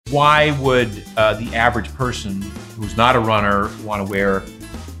why would the average person who's not a runner want to wear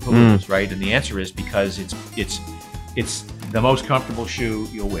Paloozas, right? And the answer is because it's the most comfortable shoe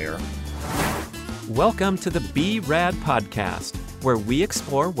you'll wear. Welcome to the Be Rad podcast, where we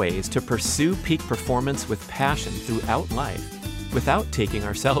explore ways to pursue peak performance with passion throughout life without taking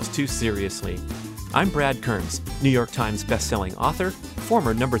ourselves too seriously. I'm Brad Kearns, New York Times bestselling author,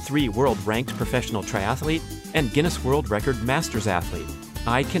 former #3 world-ranked professional triathlete, and Guinness World Record Masters athlete.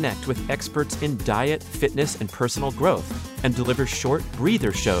 I connect with experts in diet, fitness, and personal growth, and deliver short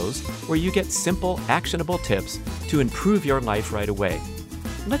breather shows where you get simple, actionable tips to improve your life right away.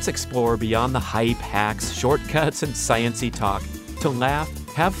 Let's explore beyond the hype, hacks, shortcuts, and sciencey talk to laugh,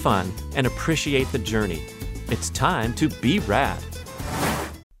 have fun, and appreciate the journey. It's time to be rad.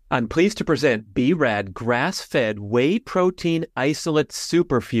 I'm pleased to present Be Rad grass-fed whey protein isolate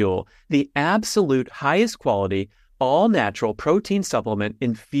super fuel, the absolute highest quality, all-natural protein supplement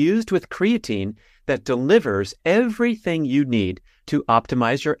infused with creatine that delivers everything you need to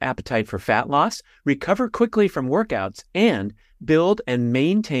optimize your appetite for fat loss, recover quickly from workouts, and build and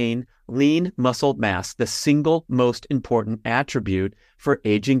maintain lean muscle mass, the single most important attribute for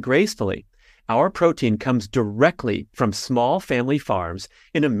aging gracefully. Our protein comes directly from small family farms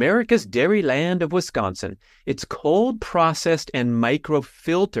in America's dairy land of Wisconsin. It's cold processed and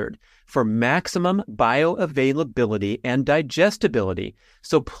microfiltered for maximum bioavailability and digestibility.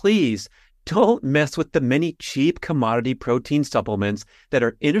 So please don't mess with the many cheap commodity protein supplements that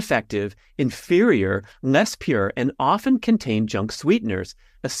are ineffective, inferior, less pure, and often contain junk sweeteners,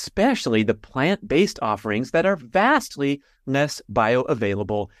 especially the plant-based offerings that are vastly less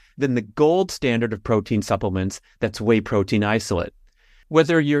bioavailable than the gold standard of protein supplements, that's whey protein isolate.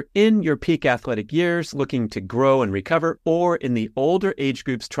 Whether you're in your peak athletic years looking to grow and recover, or in the older age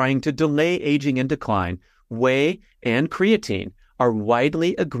groups trying to delay aging and decline, whey and creatine are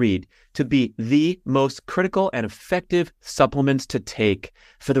widely agreed to be the most critical and effective supplements to take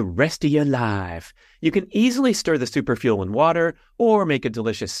for the rest of your life. You can easily stir the superfuel in water or make a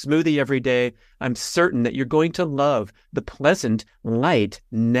delicious smoothie every day. I'm certain that you're going to love the pleasant, light,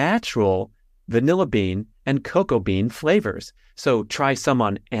 natural vanilla bean and cocoa bean flavors. So try some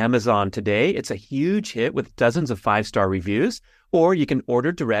on Amazon today. It's a huge hit with dozens of 5-star reviews. Or you can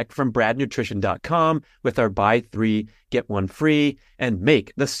order direct from bradnutrition.com with our buy 3, get 1 free, and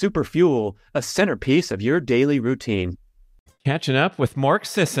make the super fuel a centerpiece of your daily routine. Catching up with Mark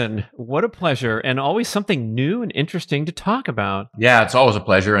Sisson. What a pleasure, and always something new and interesting to talk about. Yeah, it's always a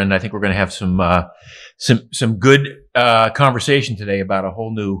pleasure, and I think we're going to have some good conversation today about a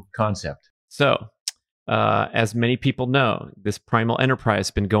whole new concept. So, as many people know, this primal enterprise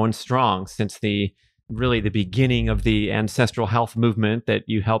has been going strong since the beginning of the ancestral health movement that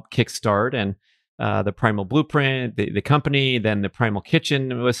you helped kickstart, and the Primal Blueprint, the company, then the Primal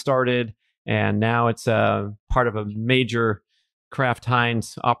Kitchen was started, and now it's part of a major Kraft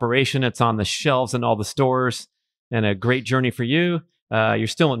Heinz operation. It's on the shelves in all the stores, and a great journey for you. You're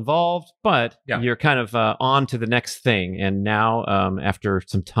still involved, but you're kind of on to the next thing. And now, after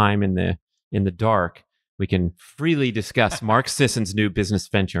some time in the dark, we can freely discuss Mark Sisson's new business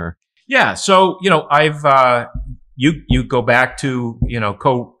venture. Yeah, so I've you go back to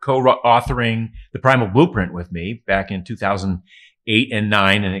co-authoring the Primal Blueprint with me back in 2008 and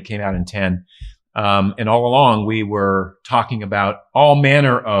 9, and it came out in 10. And all along we were talking about all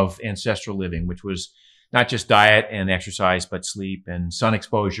manner of ancestral living, which was not just diet and exercise, but sleep and sun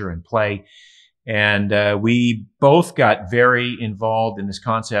exposure and play. And we both got very involved in this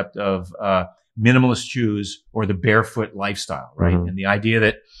concept of minimalist shoes or the barefoot lifestyle, right? Mm-hmm. And the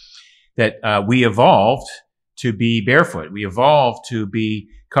idea that we evolved to be barefoot. We evolved to be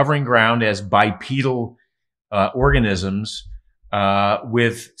covering ground as bipedal organisms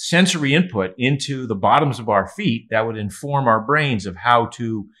with sensory input into the bottoms of our feet that would inform our brains of how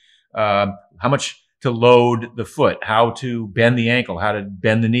much to load the foot, how to bend the ankle, how to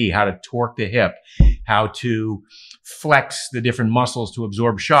bend the knee, how to torque the hip, how to flex the different muscles to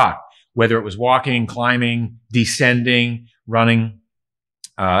absorb shock, whether it was walking, climbing, descending, running.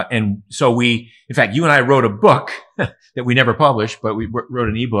 And so in fact, you and I wrote a book that we never published, but we wrote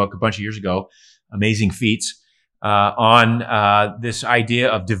an ebook a bunch of years ago, Amazing Feats, on this idea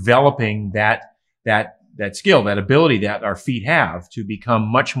of developing that skill, that ability that our feet have to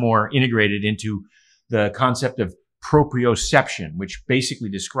become much more integrated into the concept of proprioception, which basically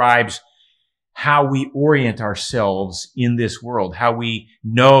describes how we orient ourselves in this world, how we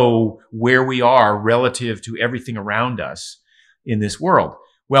know where we are relative to everything around us in this world.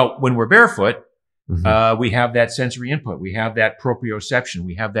 Well, when we're barefoot, we have that sensory input. We have that proprioception.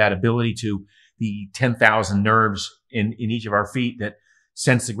 We have that ability to the 10,000 nerves in each of our feet that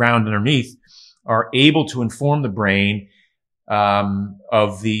sense the ground underneath, are able to inform the brain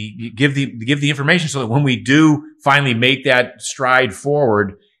give the information so that when we do finally make that stride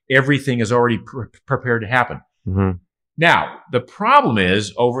forward, everything is already prepared to happen. Mm-hmm. Now, the problem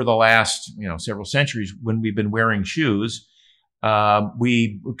is over the last, several centuries, when we've been wearing shoes,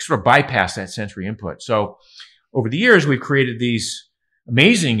 we sort of bypass that sensory input. So over the years, we've created these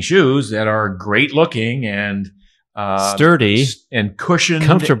amazing shoes that are great looking and sturdy and cushioned,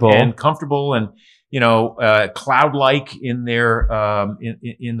 comfortable, and cloud-like in their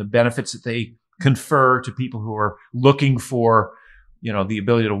in the benefits that they confer to people who are looking for, the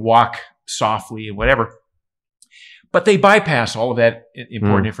ability to walk softly and whatever. But they bypass all of that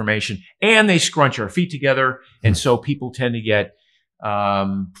important information, and they scrunch our feet together, and so people tend to get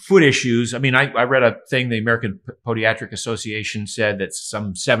foot issues. I mean, I read a thing, the American Podiatric Association said that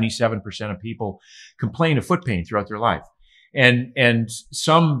some 77% of people complain of foot pain throughout their life. And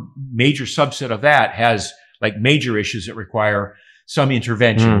some major subset of that has like major issues that require some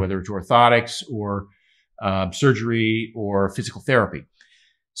intervention, whether it's orthotics or surgery or physical therapy.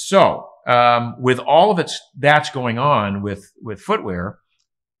 So, with all of that's going on with footwear,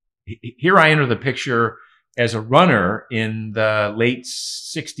 here I enter the picture as a runner in the late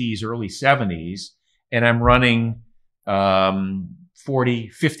 60s, early 70s, and I'm running 40,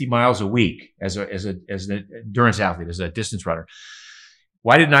 50 miles a week as an endurance athlete, as a distance runner.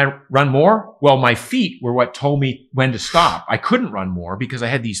 Why didn't I run more? Well, my feet were what told me when to stop. I couldn't run more because I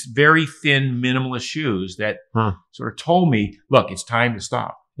had these very thin minimalist shoes that sort of told me, look, it's time to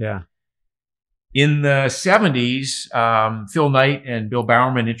stop. Yeah. In the 70s, Phil Knight and Bill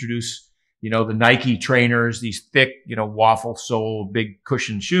Bowerman introduced, the Nike trainers, these thick, waffle sole, big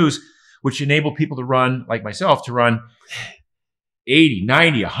cushion shoes, which enable people to run, like myself, to run 80,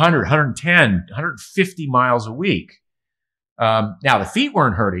 90, 100, 110, 150 miles a week. Now, the feet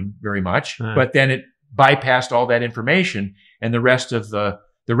weren't hurting very much, but then it bypassed all that information, and the rest of the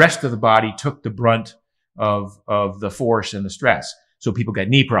body took the brunt of the force and the stress. So people got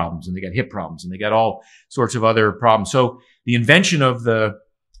knee problems, and they got hip problems, and they got all sorts of other problems. So the invention of the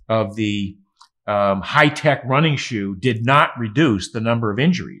high-tech running shoe did not reduce the number of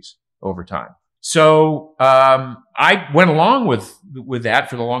injuries over time. So I went along with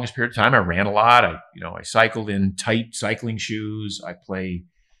that for the longest period of time. I ran a lot. I cycled in tight cycling shoes. I play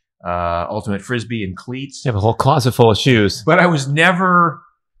ultimate frisbee and cleats. You have a whole closet full of shoes. But I was never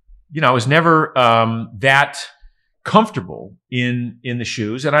that comfortable in the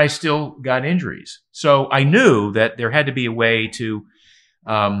shoes, and I still got injuries. So I knew that there had to be a way to,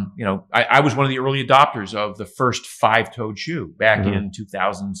 I was one of the early adopters of the first 5-toed shoe back in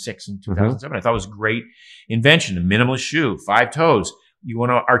 2006 and 2007. I thought it was a great invention, a minimalist shoe, 5 toes. You want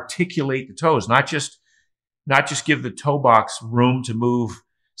to articulate the toes, not just give the toe box room to move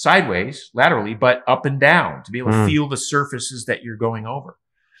sideways, laterally, but up and down to be able to feel the surfaces that you're going over.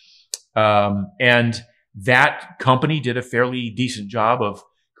 And that company did a fairly decent job of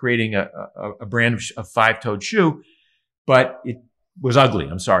creating a brand of 5-toed shoe, but it was ugly.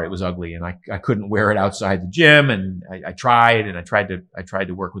 I'm sorry, it was ugly, and I couldn't wear it outside the gym. And I tried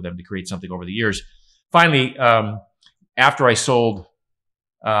to work with them to create something over the years. Finally, after I sold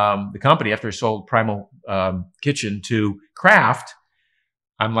the company, after I sold Primal Kitchen to Kraft,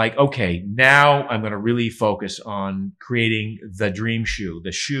 I'm like, okay, now I'm going to really focus on creating the dream shoe,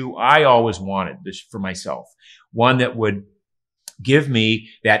 the shoe I always wanted for myself, one that would give me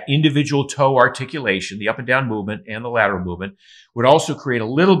that individual toe articulation, the up and down movement and the lateral movement, would also create a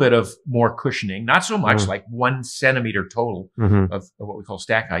little bit of more cushioning, not so much, like 1 centimeter total of what we call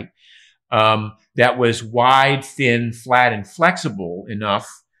stack height, that was wide, thin, flat, and flexible enough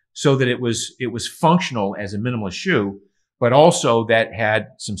so that it was functional as a minimalist shoe, but also that had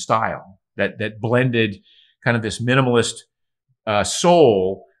some style, that blended kind of this minimalist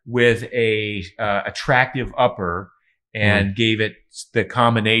sole with a attractive upper, and gave it the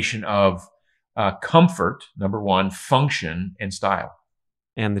combination of comfort, number one, function, and style.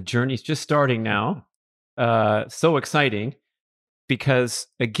 And the journey's just starting now. So exciting, because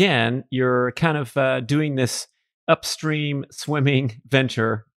again, you're kind of doing this upstream swimming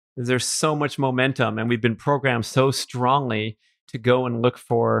venture. There's so much momentum, and we've been programmed so strongly to go and look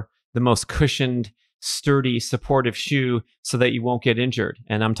for the most cushioned, sturdy, supportive shoe so that you won't get injured.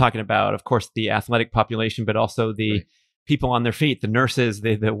 And I'm talking about, of course, the athletic population, but also the people on their feet, the nurses,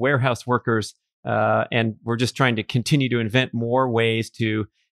 the warehouse workers. And we're just trying to continue to invent more ways to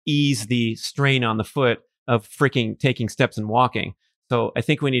ease the strain on the foot of freaking taking steps and walking. So I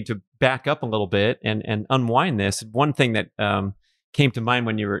think we need to back up a little bit and unwind this. One thing that came to mind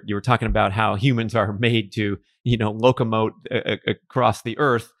when you were talking about how humans are made to, locomote across the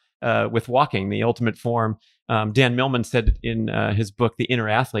earth with walking, the ultimate form. Dan Millman said in his book, The Inner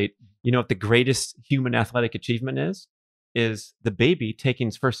Athlete, what the greatest human athletic achievement is the baby taking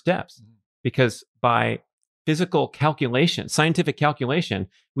its first steps. Because by physical calculation, scientific calculation,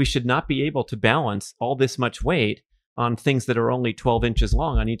 we should not be able to balance all this much weight on things that are only 12 inches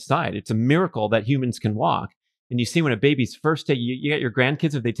long on each side. It's a miracle that humans can walk. And you see when a baby's first day, you got your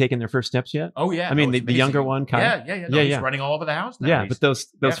grandkids, have they taken their first steps yet? Oh, yeah. I mean, the younger one, Kyle. Yeah. No, he's running all over the house now. Yeah, but those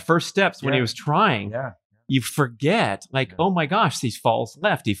first steps when he was trying, you forget, oh my gosh, he falls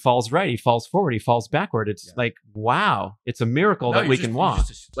left, he falls right, he falls forward, he falls backward. It's like, wow, it's a miracle that we can walk.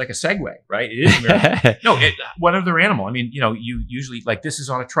 It's like a Segway, right? It is a miracle. No, what other animal? I mean, you usually, like, this is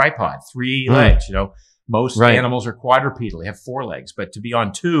on a tripod, 3 legs, Most animals are quadrupedal, they have 4 legs. But to be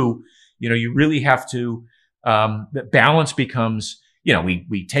on 2, you really have to, the balance becomes,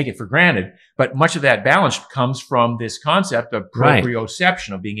 we take it for granted, but much of that balance comes from this concept of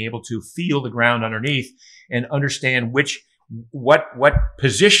proprioception, of being able to feel the ground underneath and understand what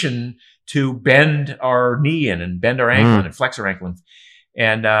position to bend our knee in and bend our ankle in and flex our ankle in.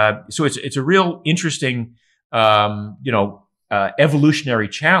 And so it's a real interesting, evolutionary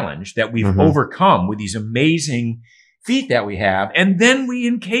challenge that we've overcome with these amazing feet that we have. And then we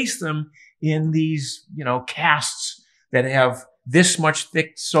encase them in these, casts that have this much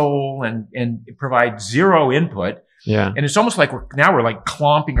thick sole and provide zero input. Yeah. And it's almost like we're like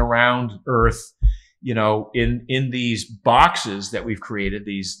clomping around Earth, in these boxes that we've created,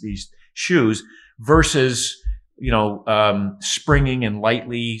 these shoes, versus, springing and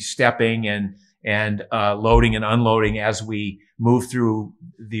lightly stepping and loading and unloading as we move through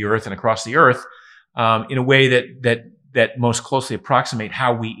the Earth and across the Earth, in a way that most closely approximate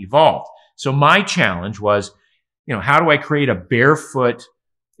how we evolved. So my challenge was, how do I create a barefoot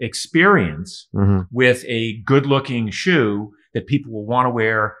experience with a good-looking shoe that people will want to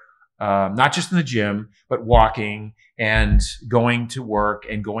wear, not just in the gym, but walking and going to work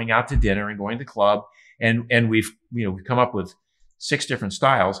and going out to dinner and going to the club. And we've come up with 6 different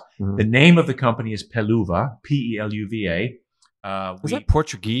styles. The name of the company is Peluva, Peluva. Is that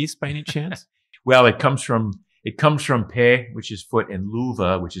Portuguese by any chance? Well, it comes from pé, which is foot, and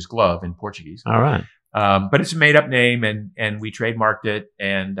luva, which is glove in Portuguese. All right. But it's a made up name and we trademarked it.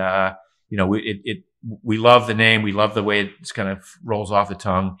 And, we love the name. We love the way it kind of rolls off the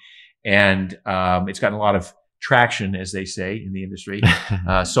tongue. And, it's gotten a lot of traction, as they say in the industry,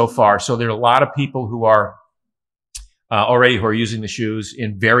 so far. So there are a lot of people who are, already who are using the shoes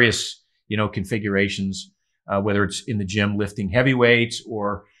in various, configurations, whether it's in the gym lifting heavy weights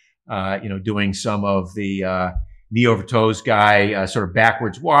or, doing some of the, knee over toes guy, sort of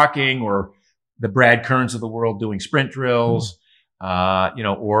backwards walking, or the Brad Kearns of the world doing sprint drills,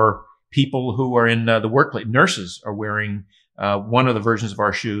 or people who are in the workplace. Nurses are wearing one of the versions of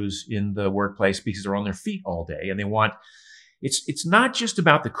our shoes in the workplace because they're on their feet all day, and they want. It's not just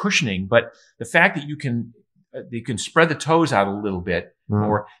about the cushioning, but the fact that you can spread the toes out a little bit,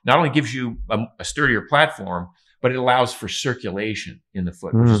 or not only gives you a sturdier platform, but it allows for circulation in the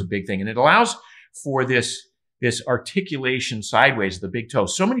foot, which is a big thing, and it allows for this articulation sideways of the big toe.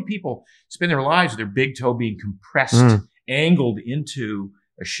 So many people spend their lives with their big toe being compressed, angled into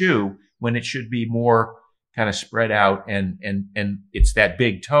a shoe, when it should be more kind of spread out, and it's that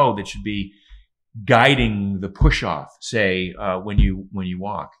big toe that should be guiding the push off, say, when you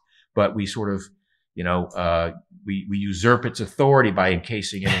walk. But we sort of, we usurp its authority by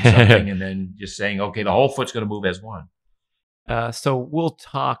encasing it in something and then just saying, okay, the whole foot's going to move as one. So we'll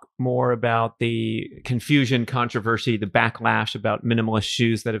talk more about the confusion, controversy, the backlash about minimalist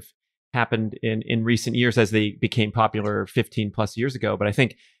shoes that have happened in recent years as they became popular 15 plus years ago. But I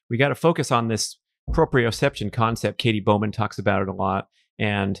think we got to focus on this proprioception concept. Katie Bowman talks about it a lot,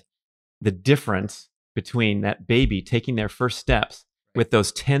 and the difference between that baby taking their first steps with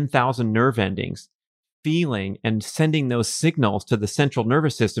those 10,000 nerve endings, feeling and sending those signals to the central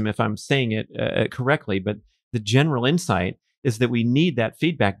nervous system, if I'm saying it correctly. But the general insight is that we need that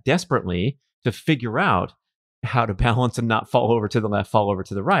feedback desperately to figure out how to balance and not fall over to the left, fall over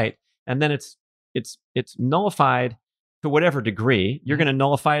to the right. And then it's nullified to whatever degree. You're going to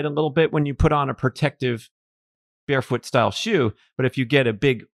nullify it a little bit when you put on a protective barefoot style shoe. But if you get a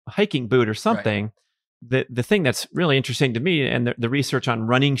big hiking boot or something, the thing that's really interesting to me, and the research on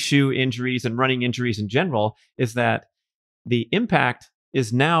running shoe injuries and running injuries in general, is that the impact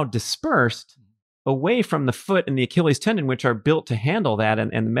is now dispersed away from the foot and the Achilles tendon, which are built to handle that,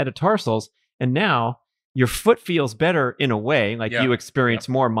 and the metatarsals. And now your foot feels better in a way, like you experience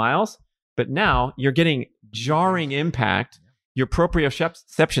more miles, but now you're getting jarring impact your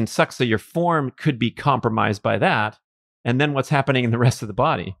proprioception sucks, so your form could be compromised by that. And then what's happening in the rest of the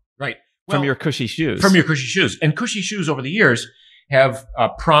body? Right. From your cushy shoes. From your cushy shoes. And cushy shoes over the years have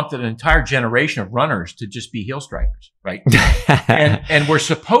prompted an entire generation of runners to just be heel strikers, right? and we're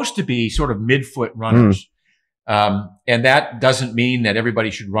supposed to be sort of midfoot runners. And that doesn't mean that everybody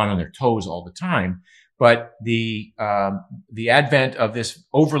should run on their toes all the time. But the advent of this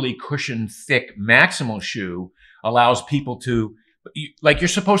overly cushioned, thick, maximal shoe allows people to, like, you're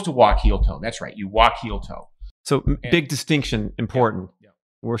supposed to walk heel toe. That's right. You walk heel toe. So big distinction, important. Yeah.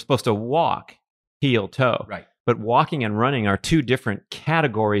 We're supposed to walk heel toe. Right. But walking and running are two different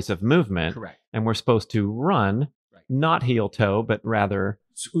categories of movement. Correct. And we're supposed to run, not heel toe, but rather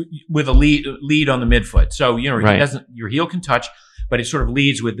with a lead on the midfoot. So, your heel can touch, but it sort of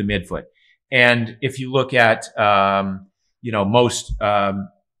leads with the midfoot. And if you look at, most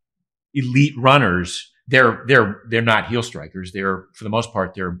elite runners, they're not heel strikers. They're, for the most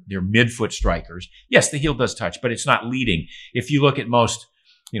part, they're midfoot strikers. Yes, the heel does touch, but it's not leading. If you look at most,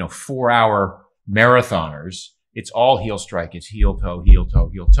 4-hour marathoners, it's all heel strike. It's heel toe, heel toe,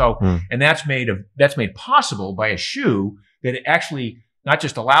 heel toe. And that's made possible by a shoe that it actually not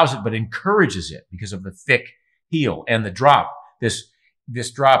just allows it, but encourages it because of the thick heel and the drop.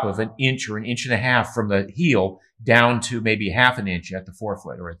 This drop of an inch or an inch and a half from the heel down to maybe half an inch at the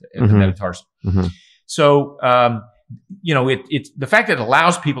forefoot or at the metatarsal. So, it's the fact that it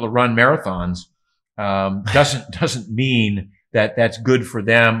allows people to run marathons, doesn't mean that that's good for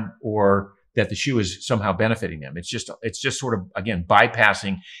them or that the shoe is somehow benefiting them. It's just sort of, again,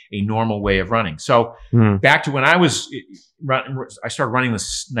 bypassing a normal way of running. So back to when I started running in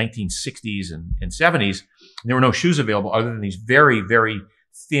the 1960s and 70s, there were no shoes available other than these very, very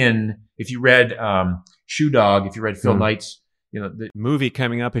thin. If you read Shoe Dog, if you read Phil Knight's, the movie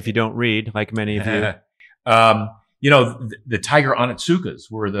coming up, if you don't read, like many of you, the Tiger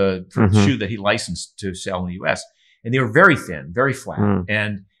Onitsukas were the shoe that he licensed to sell in the U.S. And they were very thin, very flat.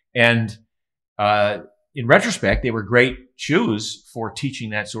 And in retrospect, they were great shoes for teaching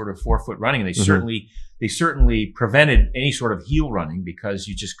that sort of forefoot running. And they certainly prevented any sort of heel running because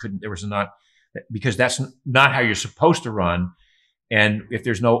you just couldn't, because that's not how you're supposed to run. And if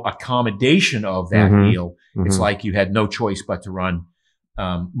there's no accommodation of that heel, it's like you had no choice but to run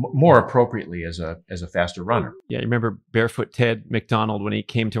more appropriately as a faster runner. Yeah, you remember Barefoot Ted McDonald when he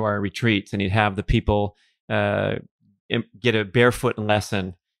came to our retreats and he'd have the people get a barefoot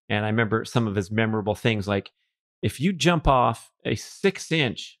lesson. And I remember some of his memorable things, like if you jump off a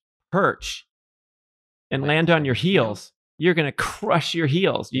 6-inch perch and land on your heels, you're going to crush your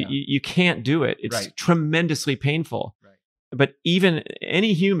heels. You can't do it. It's tremendously painful. Right. But even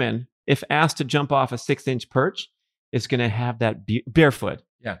any human, if asked to jump off a 6-inch perch, is going to have that barefoot.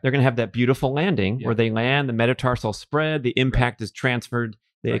 Yeah. They're going to have that beautiful landing where they land, the metatarsal spread, the impact is transferred.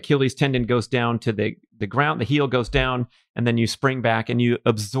 The Achilles tendon goes down to the ground, the heel goes down, and then you spring back and you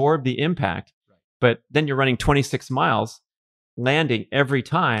absorb the impact. Right. But then you're running 26 miles, landing every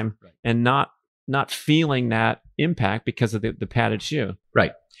time and not feeling that impact because of the padded shoe.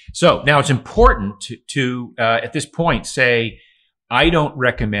 Right. So now it's important to at this point say, I don't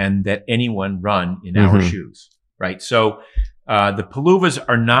recommend that anyone run in our shoes. Right. So the Paluvas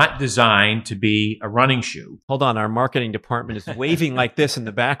are not designed to be a running shoe. Hold on. Our marketing department is waving like this in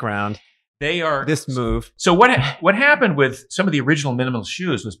the background. They are this move. So what happened with some of the original minimalist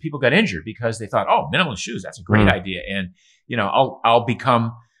shoes was people got injured because they thought, oh, minimalist shoes, that's a great idea. And,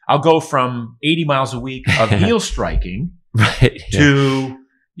 I'll go from 80 miles a week of heel striking to,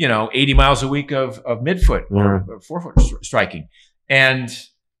 80 miles a week of midfoot or forefoot striking. And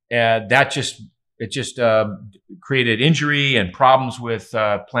that just created injury and problems with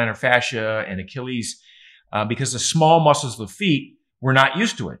plantar fascia and Achilles because the small muscles of the feet were not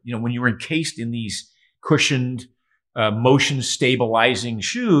used to it. When you were encased in these cushioned, motion stabilizing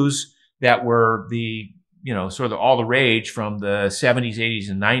shoes that were sort of all the rage from the 70s, 80s,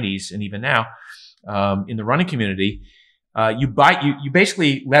 and 90s, and even now in the running community, you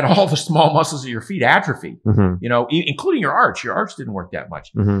basically let all the small muscles of your feet atrophy, including your arch. Your arch didn't work that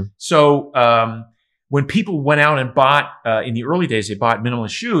much. So when people went out and bought, in the early days, they bought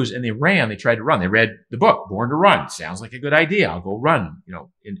minimalist shoes and they tried to run. They read the book, Born to Run. Sounds like a good idea. I'll go run,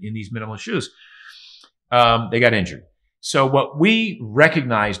 in these minimalist shoes. They got injured. So what we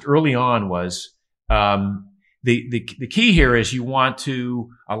recognized early on was, the key here is you want to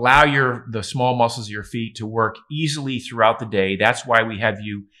allow the small muscles of your feet to work easily throughout the day. That's why we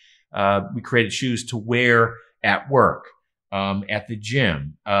created shoes to wear at work, at the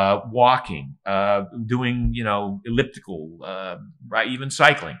gym, walking, doing, elliptical, even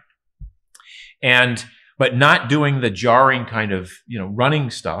cycling. but not doing the jarring kind of,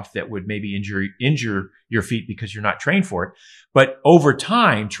 running stuff that would maybe injure your feet because you're not trained for it. But over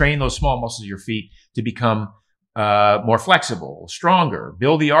time, train those small muscles of your feet to become more flexible, stronger,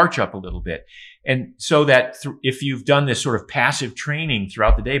 build the arch up a little bit. And so that if you've done this sort of passive training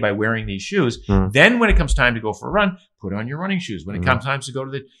throughout the day by wearing these shoes, then when it comes time to go for a run, put on your running shoes. When it comes time to go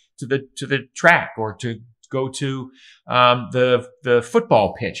to the track or to go to the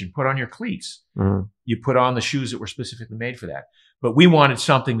football pitch and put on your cleats, you put on the shoes that were specifically made for that. But we wanted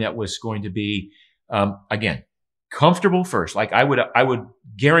something that was going to be, again, comfortable first. Like I would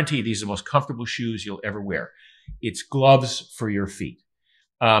guarantee these are the most comfortable shoes you'll ever wear. It's gloves for your feet.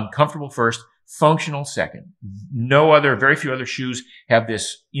 Comfortable first, functional second. Very few other shoes have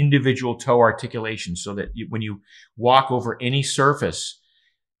this individual toe articulation so that when you walk over any surface,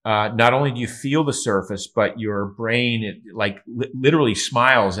 not only do you feel the surface, but your brain literally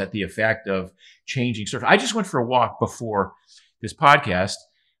smiles at the effect of changing surface. I just went for a walk before this podcast.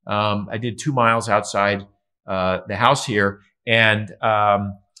 I did 2 miles outside the house here, and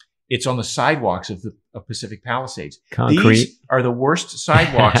it's on the sidewalks of Pacific Palisades. Concrete. These are the worst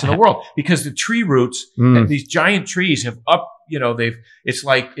sidewalks in the world because the tree roots, these giant trees have it's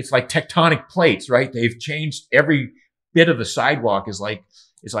like tectonic plates, right? They've changed every bit of the sidewalk is like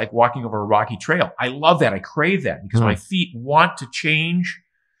walking over a rocky trail. I love that. I crave that because my feet want to change.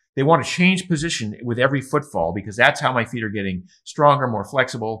 They want to change position with every footfall because that's how my feet are getting stronger, more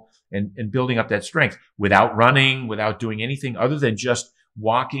flexible, and building up that strength without running, without doing anything other than just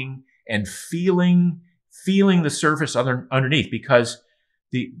walking and feeling the surface underneath, because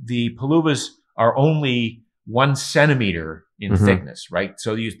the paluvas are only 1 centimeter in thickness, right?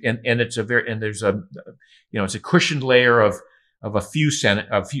 So it's a cushioned layer of a few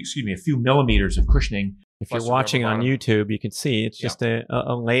millimeters of cushioning. If you're watching on YouTube, you can see it's just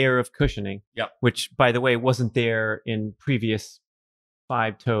a layer of cushioning, which, by the way, wasn't there in previous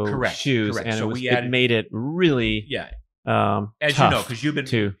 5-toe shoes, and so it made it really as you know, because you've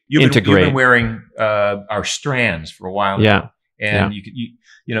been wearing our Strands for a while now, and you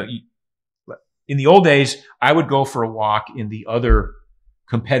in the old days, I would go for a walk in the other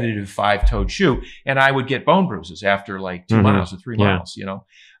competitive 5-toed shoe, and I would get bone bruises after like 2 miles or 3 miles.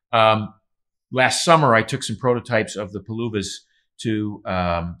 Last summer, I took some prototypes of the paluvas to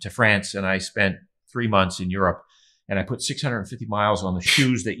France, and I spent 3 months in Europe, and I put 650 miles on the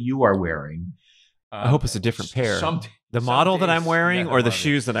shoes that you are wearing. I hope it's a different pair. The model that I'm wearing or the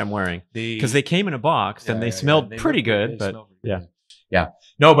shoes that I'm wearing? Because they came in a box and they smelled pretty good. But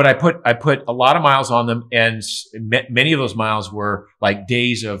no, but I put a lot of miles on them, and many of those miles were like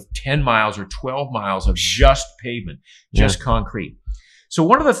days of 10 miles or 12 miles of just pavement, just concrete. So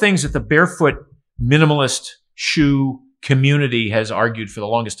one of the things that the barefoot minimalist shoe community has argued for the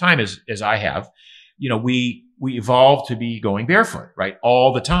longest time is, as I have, we evolved to be going barefoot, right,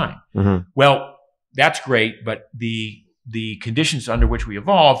 all the time. Well, that's great, but the conditions under which we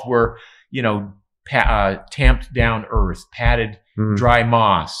evolved were, tamped down earth, padded dry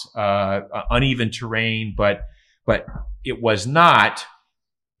moss, uneven terrain, but it was not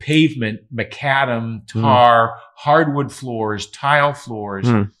pavement, macadam, tar, hardwood floors, tile floors.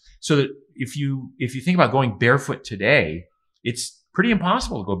 So that if you think about going barefoot today, it's pretty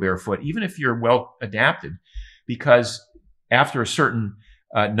impossible to go barefoot, even if you're well adapted, because after a certain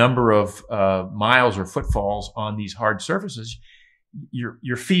number of miles or footfalls on these hard surfaces,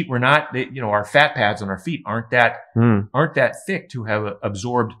 your feet were not, our fat pads on our feet aren't that thick to have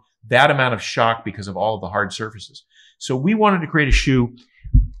absorbed that amount of shock because of all of the hard surfaces. So we wanted to create a shoe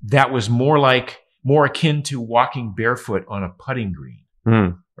that was more akin to walking barefoot on a putting green,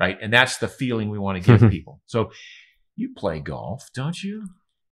 right? And that's the feeling we want to give people. So you play golf, don't you?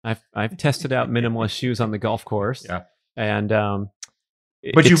 I've tested out minimalist shoes on the golf course, and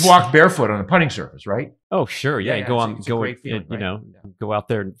but you've walked barefoot on a putting surface, right? Oh, sure, go out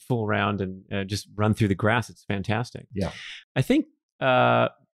there and fool around and just run through the grass. It's fantastic. Yeah, I think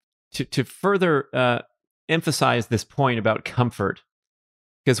to further emphasize this point about comfort,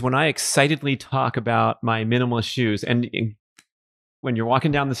 because when I excitedly talk about my minimalist shoes, and when you're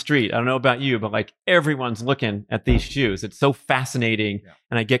walking down the street, I don't know about you, but like everyone's looking at these shoes. It's so fascinating,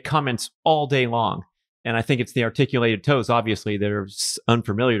 and I get comments all day long. And I think it's the articulated toes, obviously, that are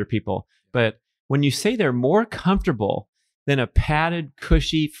unfamiliar to people. But when you say they're more comfortable than a padded,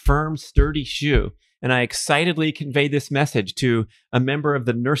 cushy, firm, sturdy shoe, and I excitedly convey this message to a member of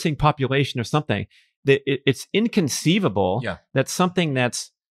the nursing population or something, that it's inconceivable that something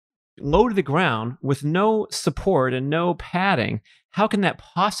that's low to the ground with no support and no padding, how can that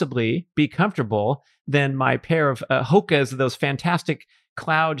possibly be comfortable than my pair of Hoka's, those fantastic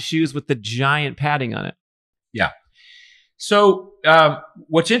cloud shoes with the giant padding on it? Yeah. So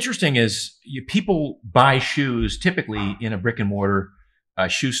what's interesting is people buy shoes typically in a brick and mortar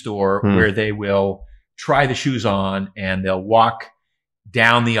shoe store where they will try the shoes on and they'll walk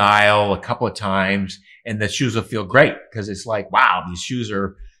down the aisle a couple of times and the shoes will feel great because it's like, wow, these shoes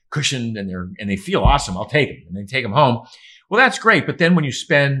are cushioned and they feel awesome. I'll take them, and then take them home. Well, that's great. But then when you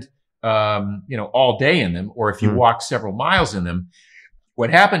spend, all day in them, or if you walk several miles in them, what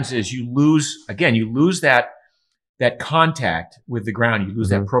happens is you lose that contact with the ground. You lose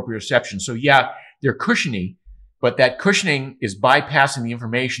that proprioception. So yeah, they're cushiony, but that cushioning is bypassing the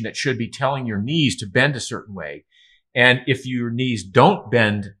information that should be telling your knees to bend a certain way. And if your knees don't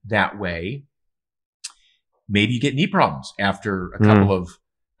bend that way, maybe you get knee problems after a couple of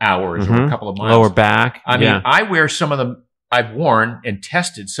hours or a couple of miles. Lower back. I mean, I wear some of them. I've worn and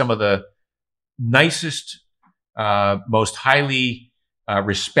tested some of the nicest, most highly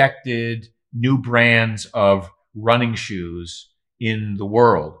respected new brands of running shoes in the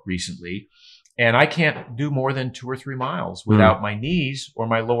world recently. And I can't do more than 2 or 3 miles without my knees or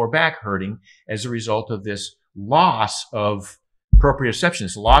my lower back hurting as a result of this loss of proprioception,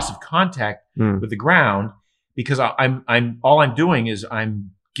 this loss of contact with the ground, because all I'm doing is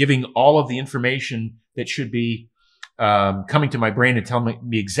I'm giving all of the information that should be coming to my brain and telling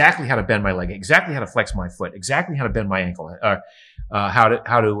me exactly how to bend my leg, exactly how to flex my foot, exactly how to bend my ankle, how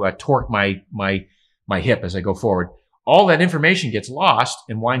to torque my hip as I go forward. All that information gets lost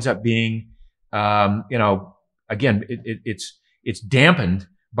and winds up being, again, it's dampened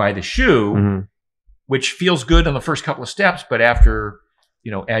by the shoe, which feels good on the first couple of steps, but after,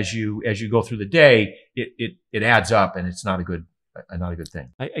 as you go through the day, it adds up, and it's not a good thing.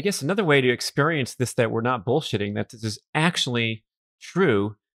 I guess another way to experience this, that we're not bullshitting, that this is actually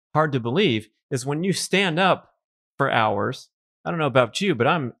true, hard to believe, is when you stand up for hours. I don't know about you, but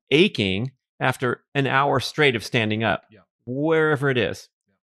I'm aching after an hour straight of standing up, wherever it is.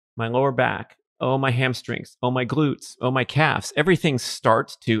 My lower back, my hamstrings, my glutes, my calves, everything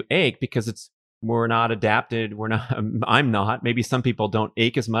starts to ache because we're not adapted. I'm not. Maybe some people don't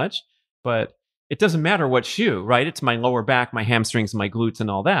ache as much, but it doesn't matter what shoe, right? It's my lower back, my hamstrings, my glutes, and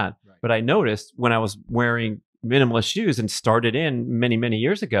all that. Right. But I noticed when I was wearing minimalist shoes and started in many, many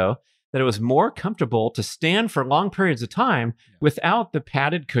years ago, that it was more comfortable to stand for long periods of time without the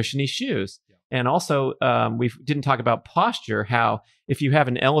padded, cushiony shoes. Yeah. And also, we didn't talk about posture, how if you have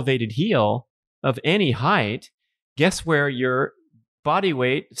an elevated heel of any height, guess where your body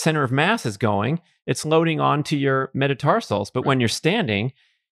weight, center of mass is going? It's loading onto your metatarsals. But when you're standing,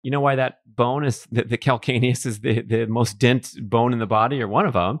 you know why that bone is, the calcaneus is the most dense bone in the body, or one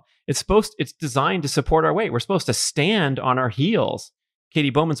of them? It's designed to support our weight. We're supposed to stand on our heels. Katie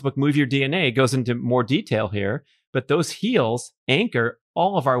Bowman's book, Move Your DNA, goes into more detail here, but those heels anchor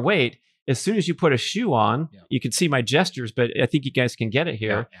all of our weight. As soon as you put a shoe on, you can see my gestures, but I think you guys can get it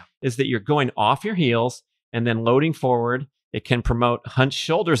here, is that you're going off your heels and then loading forward. It can promote hunched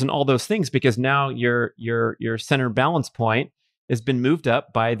shoulders and all those things because now your center balance point has been moved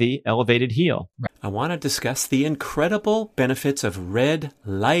up by the elevated heel. I want to discuss the incredible benefits of red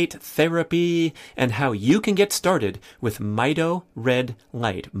light therapy and how you can get started with Mito Red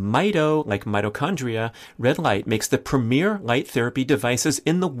Light. Mito, like mitochondria, red light makes the premier light therapy devices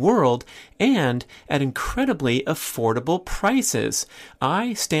in the world and at incredibly affordable prices.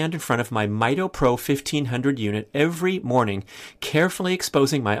 I stand in front of my Mito Pro 1500 unit every morning, carefully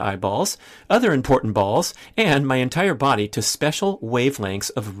exposing my eyeballs, other important balls, and my entire body to special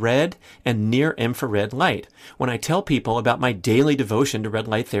wavelengths of red and near infrared light. When I tell people about my daily devotion to red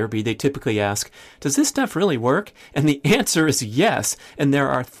light therapy, they typically ask, does this stuff really work? And the answer is yes. And there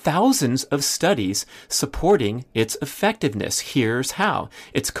are thousands of studies supporting its effectiveness. Here's how.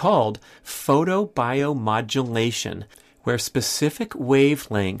 It's called photobiomodulation, where specific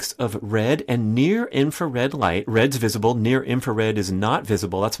wavelengths of red and near-infrared light, red's visible, near-infrared is not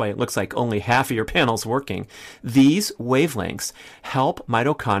visible, that's why it looks like only half of your panel's working. These wavelengths help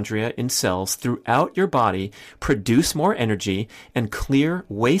mitochondria in cells throughout your body produce more energy and clear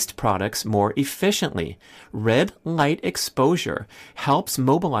waste products more efficiently. Red light exposure helps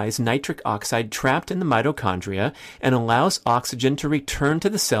mobilize nitric oxide trapped in the mitochondria and allows oxygen to return to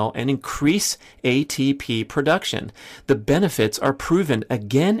the cell and increase ATP production. The benefits are proven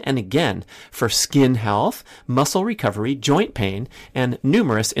again and again for skin health, muscle recovery, joint pain, and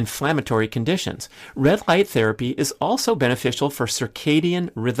numerous inflammatory conditions. Red light therapy is also beneficial for circadian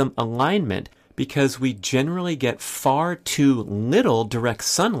rhythm alignment because we generally get far too little direct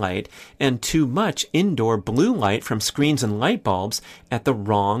sunlight and too much indoor blue light from screens and light bulbs at the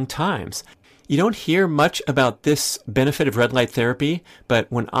wrong times. You don't hear much about this benefit of red light therapy, but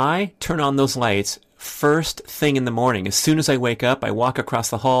when I turn on those lights first thing in the morning. As soon as I wake up, I walk across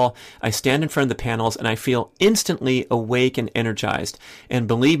the hall, I stand in front of the panels, and I feel instantly awake and energized. And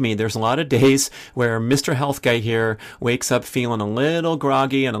believe me, there's a lot of days where Mr. Health Guy here wakes up feeling a little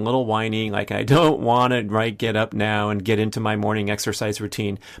groggy and a little whiny, like I don't want to get up now and get into my morning exercise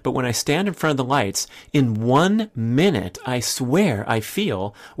routine. But when I stand in front of the lights, in 1 minute, I swear I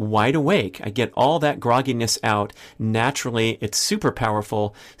feel wide awake. I get all that grogginess out naturally. It's super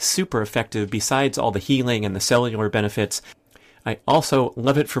powerful, super effective, besides all the healing and the cellular benefits. I also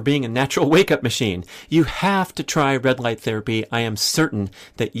love it for being a natural wake-up machine. You have to try red light therapy. I am certain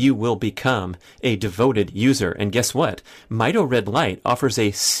that you will become a devoted user. And guess what? Mito Red Light offers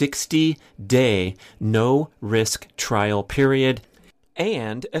a 60-day no-risk trial period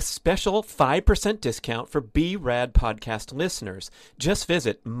and a special 5% discount for B-Rad podcast listeners. Just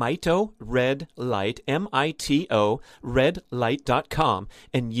visit Mito Red Light, M-I-T-O, redlight.com,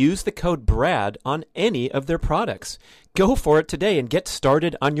 and use the code BRAD on any of their products. Go for it today and get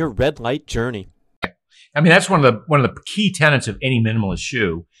started on your red light journey. I mean, that's one of the key tenets of any minimalist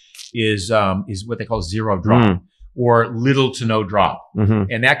shoe is what they call zero drop or little to no drop. Mm-hmm.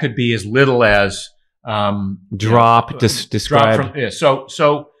 And that could be as little as drop. Describe.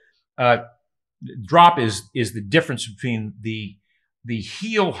 Drop is the difference between the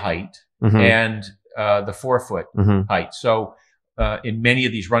heel height and the forefoot height. So in many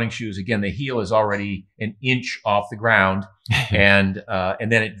of these running shoes, again, the heel is already an inch off the ground, and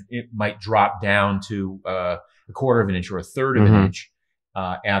then it might drop down to a quarter of an inch or a third of an inch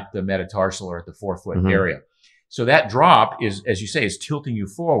at the metatarsal or at the forefoot area. So that drop is, as you say, is tilting you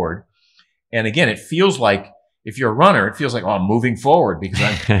forward. And again, it feels like, if you're a runner, it feels like, oh, I'm moving forward because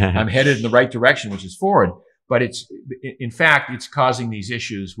I'm headed in the right direction, which is forward. But in fact, it's causing these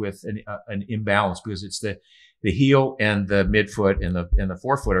issues with an imbalance because it's the heel and the midfoot and the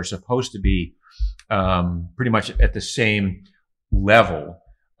forefoot are supposed to be pretty much at the same level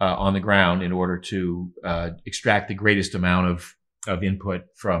on the ground in order to extract the greatest amount of input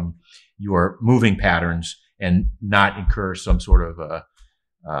from your moving patterns and not incur some sort of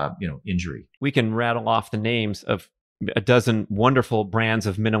injury. We can rattle off the names of a dozen wonderful brands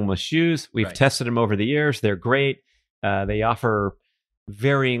of minimalist shoes. We've tested them over the years. They're great. They offer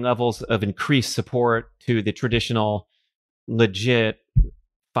varying levels of increased support to the traditional, legit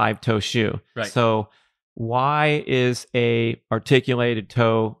 5-toe shoe. Right. So why is a articulated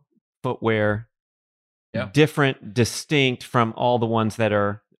toe footwear different, distinct from all the ones that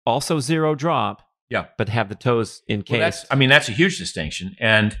are also zero drop? Yeah, but have the toes encased. Well, that's a huge distinction.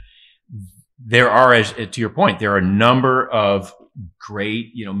 And there are, to your point, there are a number of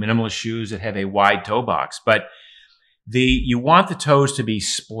great, minimalist shoes that have a wide toe box. But you want the toes to be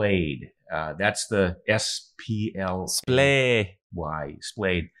splayed. That's the S-P-L-A-Y,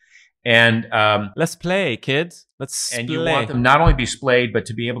 splayed. And let's play, kids. Let's splay. And you want them not only be splayed, but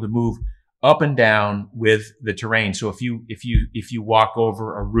to be able to move up and down with the terrain. So if you walk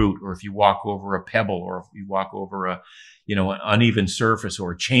over a root, or if you walk over a pebble, or if you walk over an uneven surface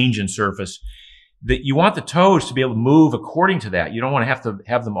or a change in surface, that you want the toes to be able to move according to that. You don't want to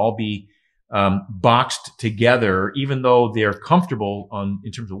have them all be boxed together, even though they're comfortable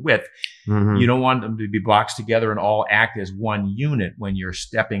in terms of width. You don't want them to be boxed together and all act as one unit when you're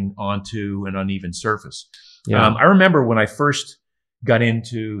stepping onto an uneven surface. Yeah. I remember when I first got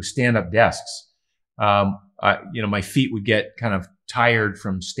into stand-up desks, my feet would get kind of tired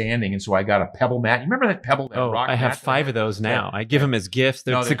from standing, and so I got a pebble mat. You remember that pebble mat? Oh, I have 5 of those now. I give them as gifts.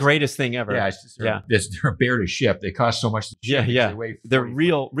 It's the greatest thing ever. Yeah, they're a bear to ship. They cost so much to ship. Yeah. They're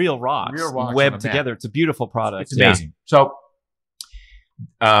real rocks webbed together. It's a beautiful product. It's amazing. So,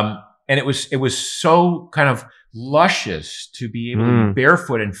 and it was so kind of luscious to be able to be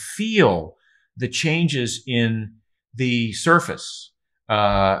barefoot and feel the changes in the surface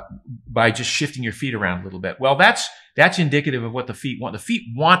by just shifting your feet around a little bit. Well, that's indicative of what the feet want. The feet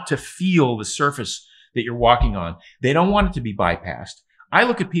want to feel the surface that you're walking on. They don't want it to be bypassed. I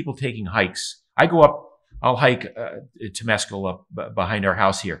look at people taking hikes. I'll hike Temescal up behind our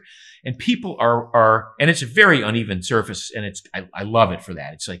house here, and people are, and it's a very uneven surface, and I love it for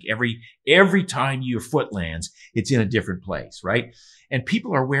that. It's like every time your foot lands, it's in a different place, right? And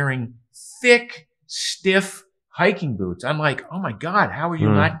people are wearing thick, stiff hiking boots. I'm like, oh my God, how are you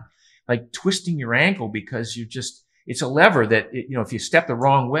not like twisting your ankle because it's a lever that, if you step the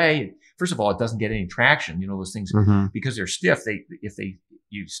wrong way, first of all, it doesn't get any traction. Those things, because they're stiff,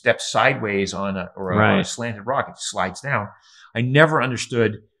 you step sideways on a slanted rock, it slides down. I never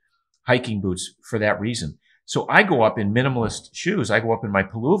understood hiking boots for that reason. So I go up in minimalist shoes. I go up in my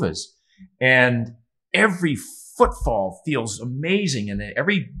Paluvas, and every footfall feels amazing. And then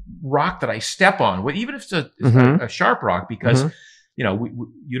every rock that I step on, even if it's a sharp rock, because,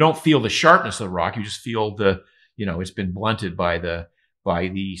 you don't feel the sharpness of the rock. You just feel it's been blunted by the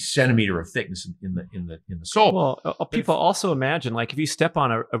centimeter of thickness in the sole. Well, people also imagine, like, if you step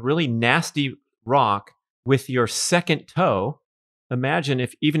on a really nasty rock with your second toe, imagine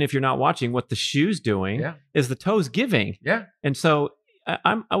even if you're not watching, what the shoe's doing is the toe's giving. Yeah. And so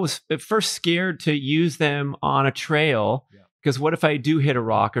I was at first scared to use them on a trail, because what if I do hit a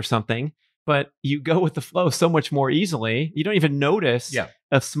rock or something? But you go with the flow so much more easily. You don't even notice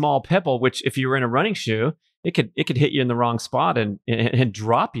a small pebble, which if you were in a running shoe, it could hit you in the wrong spot and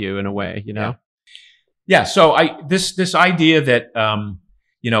drop you in a way, Yeah. So this idea that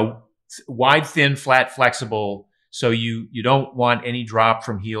wide, thin, flat, flexible. So you don't want any drop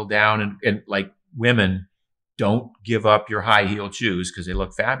from heel down, and like women, don't give up your high heeled shoes because they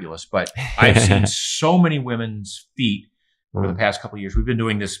look fabulous. But I've seen so many women's feet over the past couple of years. We've been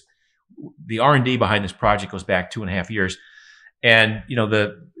doing this. The R&D behind this project goes back 2.5 years, and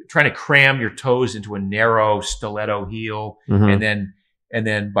trying to cram your toes into a narrow stiletto heel, and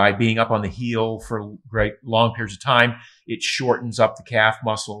then by being up on the heel for great long periods of time, it shortens up the calf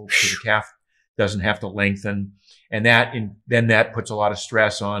muscle, so the calf doesn't have to lengthen, and then that puts a lot of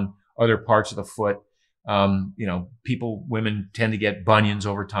stress on other parts of the foot. Women tend to get bunions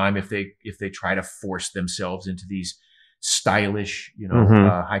over time if they try to force themselves into these stylish,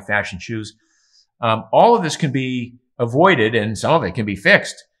 high fashion shoes. All of this can be avoided, and some of it can be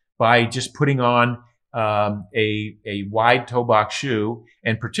fixed by just putting on a wide toe box shoe,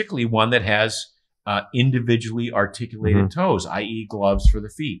 and particularly one that has individually articulated toes, i.e. gloves for the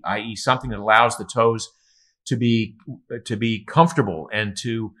feet, i.e. something that allows the toes to be comfortable and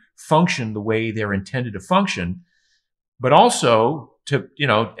to function the way they're intended to function, but also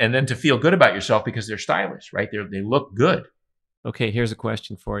and then to feel good about yourself because they're stylish, right? They look good. Okay, here's a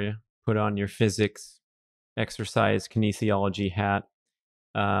question for you. Put on your physics, exercise, kinesiology hat.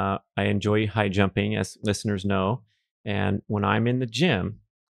 I enjoy high jumping, as listeners know. And when I'm in the gym,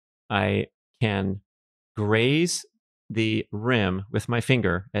 I can graze the rim with my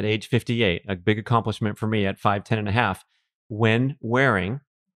finger at age 58, a big accomplishment for me at 5'10" and a half, when wearing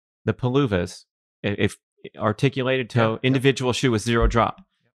the Paluvas. If articulated toe, individual shoe with zero drop.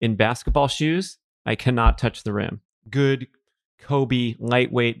 In basketball shoes, I cannot touch the rim. Good Kobe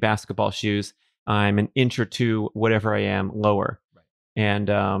lightweight basketball shoes, I'm an inch or two, whatever I am, lower. Right.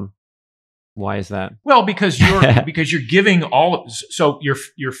 And why is that? Well, because you're giving so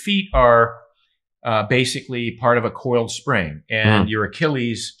your feet are basically part of a coiled spring, and your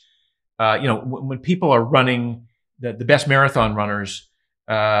Achilles. When people are running, the best marathon runners,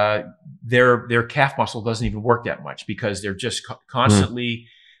 their calf muscle doesn't even work that much because they're just constantly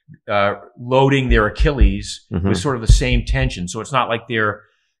loading their Achilles with sort of the same tension. So it's not like they're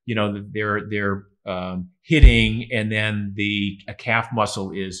hitting and then a calf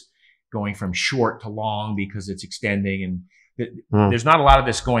muscle is going from short to long because it's extending, and there's not a lot of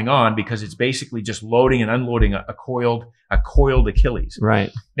this going on because it's basically just loading and unloading a coiled Achilles.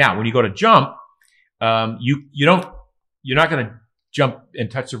 Right. Now, when you go to jump, you're not going to jump and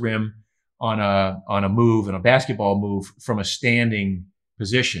touch the rim on a move, and a basketball move, from a standing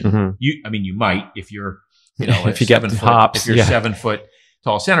position. You might if you're if you get hops, if you're 7 foot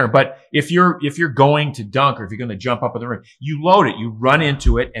tall center. But if you're going to dunk, or if you're going to jump up on the rim, you load it, you run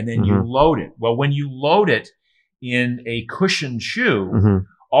into it, and then you load it. Well, when you load it in a cushioned shoe,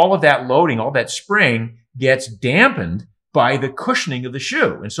 all of that loading, all that spring gets dampened by the cushioning of the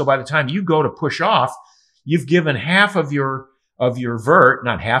shoe. And so by the time you go to push off, you've given half of your vert,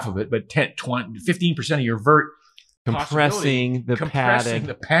 not half of it, but 10, 20, 15% of your vert, compressing the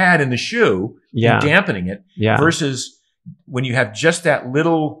pad in the shoe, and dampening it, versus when you have just that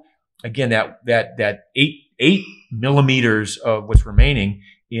little, again, that 8 millimeters of what's remaining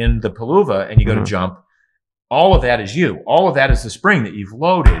in the Paluva, and you go to jump, all of that is all of that is the spring that you've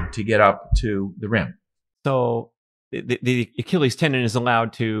loaded to get up to the rim. So the Achilles tendon is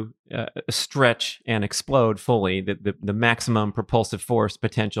allowed to stretch and explode fully, the maximum propulsive force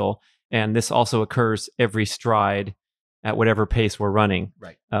potential. And this also occurs every stride at whatever pace we're running.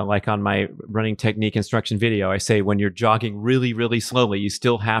 Right. Like on my running technique instruction video, I say when you're jogging really, really slowly, you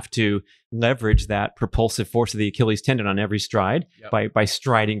still have to leverage that propulsive force of the Achilles tendon on every stride by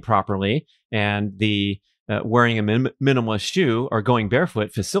striding properly. And the wearing a minimalist shoe or going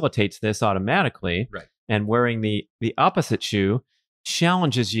barefoot facilitates this automatically. Right. And wearing the opposite shoe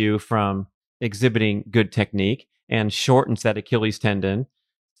challenges you from exhibiting good technique and shortens that Achilles tendon.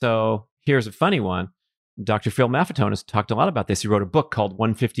 So here's a funny one. Dr. Phil Maffetone has talked a lot about this. He wrote a book called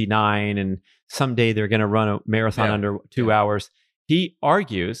 159 and someday they're going to run a marathon under 2 hours. He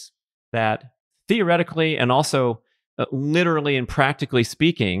argues that theoretically and also literally and practically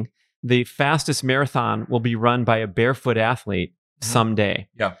speaking, the fastest marathon will be run by a barefoot athlete someday.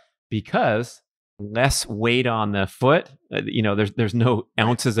 Yeah. Because less weight on the foot, there's no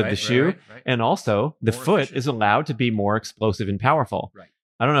ounces of the shoe. Right. And also the More foot efficient. is allowed to be more explosive and powerful. Right.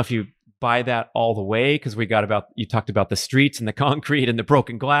 I don't know if you buy that all the way, because you talked about the streets and the concrete and the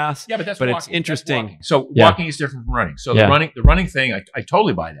broken glass. Yeah, but walking. It's interesting. Walking. So walking is different from running. So the running thing, I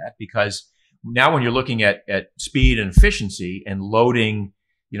totally buy that, because now when you're looking at speed and efficiency and loading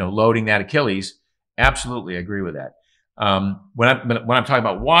that Achilles, absolutely agree with that. When I'm talking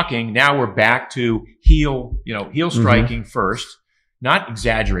about walking, now we're back to heel striking first, not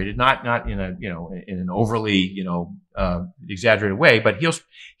exaggerated, not in an overly exaggerated way, but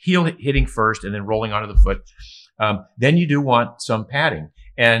heel hitting first and then rolling onto the foot. Then you do want some padding,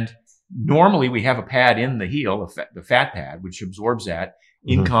 and normally we have a pad in the heel, the fat pad, which absorbs that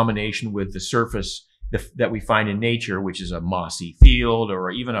in combination with the surface that we find in nature, which is a mossy field or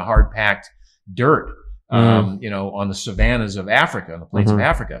even a hard packed dirt. On the savannas of Africa, on the plains of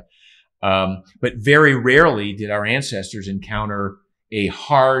Africa. But very rarely did our ancestors encounter a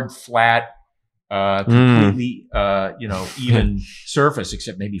hard, flat, completely, even surface,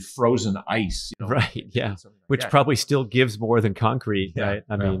 except maybe frozen ice. Right. Yeah. Which that. Probably still gives more than concrete. Yeah. Right.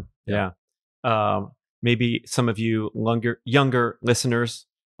 I mean, maybe some of you younger listeners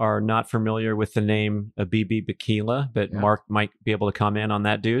are not familiar with the name Abibi Bikila, but Mark might be able to comment on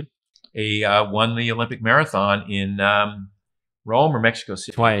that dude. Won the Olympic marathon in Rome or Mexico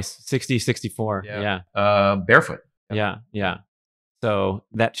City. Twice, 60, 64. Yeah. Barefoot. Yeah. So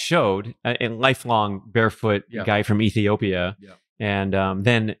that showed a lifelong barefoot guy from Ethiopia. Yeah. And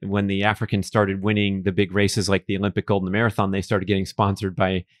then when the Africans started winning the big races like the Olympic Gold Marathon, they started getting sponsored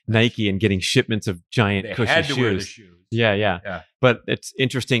by Nike and getting shipments of giant cushy had to shoes. wear the shoes. Yeah. But it's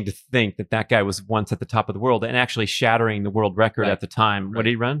interesting to think that guy was once at the top of the world and actually shattering the world record at the time. Right. What did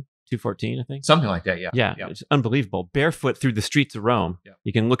he run? 2:14, I think. Something like that, yeah. Yeah, it's unbelievable. Barefoot through the streets of Rome. Yeah.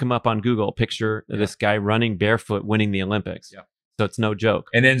 You can look him up on Google, picture this guy running barefoot, winning the Olympics. Yeah. So it's no joke.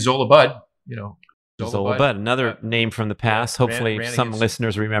 And then Zola Budd, Zola Budd, another name from the past. Hopefully some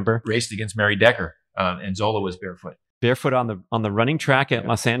listeners remember. Raced against Mary Decker, and Zola was barefoot. Barefoot on the running track at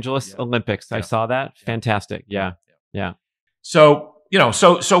Los Angeles Olympics. I saw that. Fantastic. Yeah. So,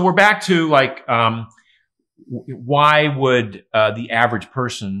 so we're back to like, why would the average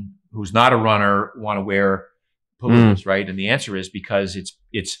person who's not a runner want to wear Pelotas, right? And the answer is because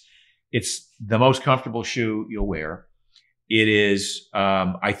it's the most comfortable shoe you'll wear. It is,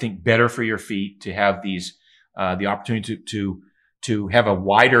 I think, better for your feet to have these, the opportunity to have a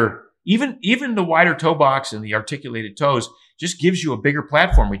wider, even the wider toe box and the articulated toes just gives you a bigger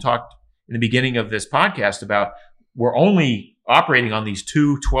platform. We talked in the beginning of this podcast about we're only operating on these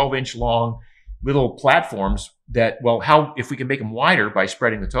 2 12-inch long little platforms that, if we can make them wider by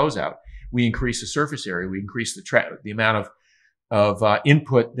spreading the toes out, we increase the surface area, we increase the amount of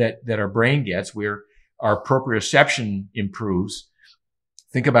input that our brain gets, where our proprioception improves.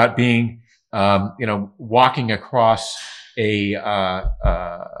 Think about being, walking across a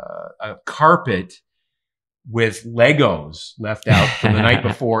carpet with Legos left out from the night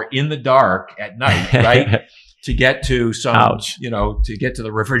before in the dark at night, right? To get to to get to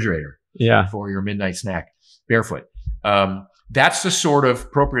the refrigerator. Yeah. For your midnight snack, barefoot. That's the sort of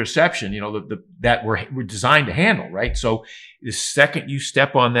proprioception, that we're designed to handle, right? So the second you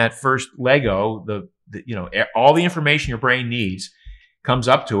step on that first Lego, all the information your brain needs comes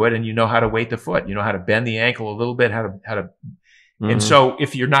up to it, and you know how to weight the foot, you know how to bend the ankle a little bit, how to. And so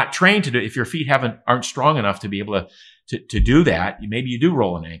if you're not trained to do, if your feet aren't strong enough to be able to do that, maybe you do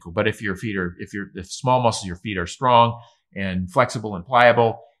roll an ankle. But if the small muscles of your feet are strong and flexible and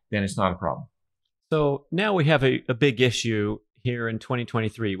pliable, then it's not a problem. So now we have a big issue here in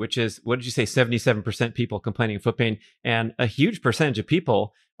 2023, which is, what did you say, 77% people complaining of foot pain, and a huge percentage of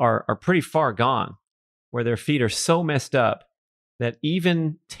people are pretty far gone, where their feet are so messed up that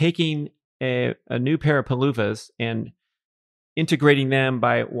even taking a new pair of Pelotas and integrating them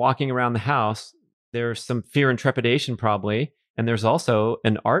by walking around the house, there's some fear and trepidation probably, and there's also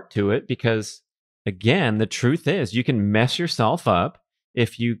an art to it, because again, the truth is you can mess yourself up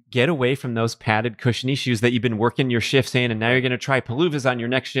if you get away from those padded, cushiony shoes that you've been working your shifts in, and now you're going to try Pelotas on your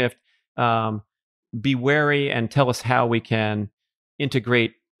next shift. Be wary and tell us how we can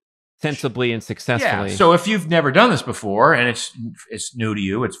integrate sensibly and successfully. Yeah. So if you've never done this before and it's new to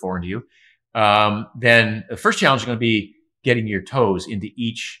you, it's foreign to you, then the first challenge is going to be getting your toes into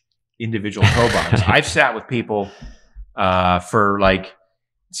each individual toe box. I've sat with people for like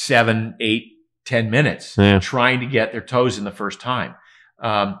 7, 8 10 minutes trying to get their toes in the first time.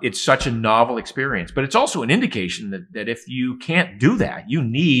 It's such a novel experience, but it's also an indication that if you can't do that, you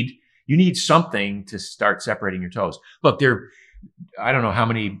need something to start separating your toes. Look, I don't know how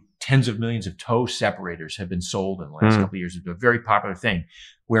many tens of millions of toe separators have been sold in the last couple of years. It's a very popular thing,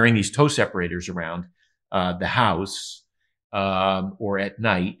 wearing these toe separators around the house or at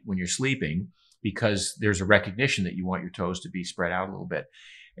night when you're sleeping, because there's a recognition that you want your toes to be spread out a little bit,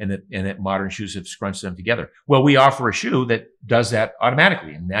 and that modern shoes have scrunched them together. Well, we offer a shoe that does that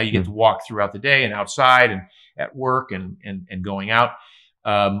automatically, and now you get to walk throughout the day and outside and at work and going out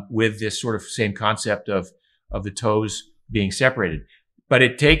with this sort of same concept of the toes being separated. But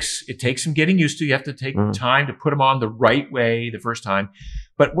it takes some getting used to. You have to take time to put them on the right way the first time.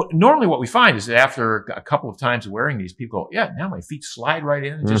 But normally what we find is that after a couple of times of wearing these, people go, yeah, now my feet slide right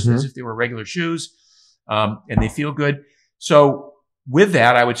in, just as if they were regular shoes, and they feel good. So with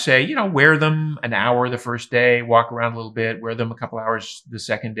that, I would say, wear them an hour the first day, walk around a little bit, wear them a couple hours the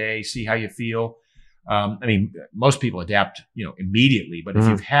second day, see how you feel. Most people adapt, immediately. But if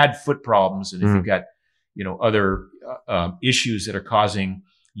you've had foot problems and if you've got other issues that are causing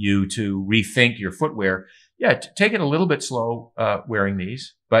you to rethink your footwear, take it a little bit slow wearing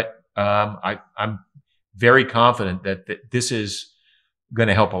these. But I'm very confident that this is going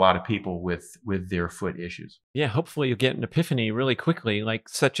to help a lot of people with their foot issues. Yeah, hopefully you'll get an epiphany really quickly,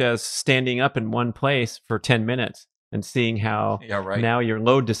 such as standing up in one place for 10 minutes and seeing how now your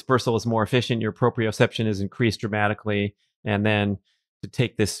load dispersal is more efficient, your proprioception is increased dramatically. And then to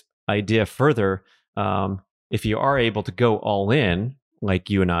take this idea further, if you are able to go all in,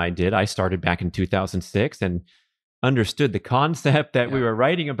 like you and I did, I started back in 2006 and understood the concept that we were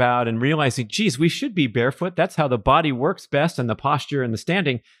writing about and realizing, geez, we should be barefoot. That's how the body works best, and the posture and the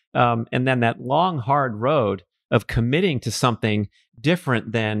standing. And then that long, hard road of committing to something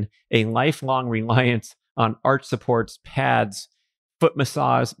different than a lifelong reliance on arch supports, pads, foot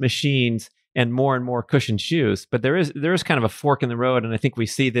massage machines, and more cushioned shoes. But there is kind of a fork in the road. And I think we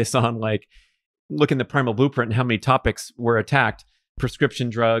see this on look in the Primal Blueprint and how many topics were attacked. Prescription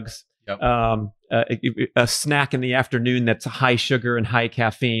drugs, a snack in the afternoon that's high sugar and high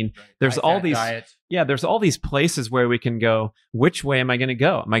caffeine. There's all these diets. There's all these places where we can go, which way am I going to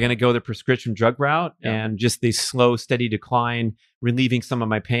go? Am I going to go the prescription drug route and just the slow, steady decline, relieving some of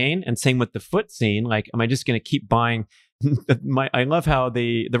my pain? And same with the foot scene. Am I just going to keep buying I love how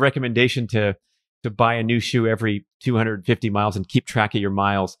the recommendation to buy a new shoe every 250 miles and keep track of your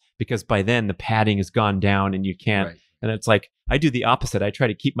miles, because by then the padding has gone down and you can't. Right. And it's I do the opposite. I try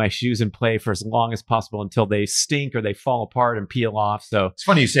to keep my shoes in play for as long as possible until they stink or they fall apart and peel off. So it's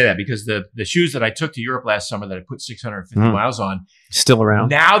funny you say that, because the shoes that I took to Europe last summer that I put 650 miles on, still around.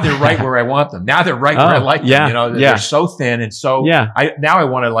 Now they're right where I want them. Now they're right where I like them. They're so thin and so. I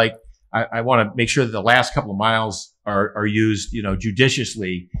want to I want to make sure that the last couple of miles are used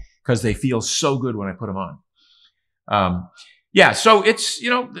judiciously, because they feel so good when I put them on. So it's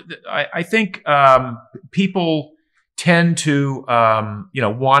I think people tend to,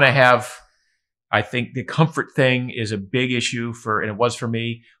 want to have, I think the comfort thing is a big issue and it was for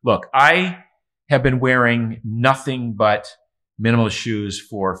me. Look, I have been wearing nothing but minimalist shoes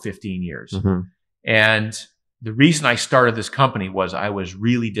for 15 years. And the reason I started this company was I was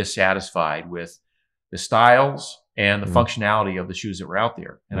really dissatisfied with the styles and the functionality of the shoes that were out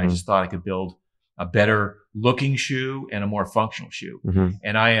there. And I just thought I could build a better looking shoe and a more functional shoe.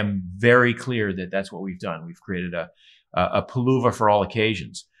 And I am very clear that that's what we've done. We've created a pullover for all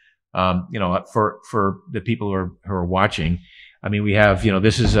occasions. For the people who are watching, I mean, we have,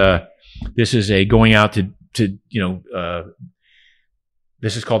 this is a going out to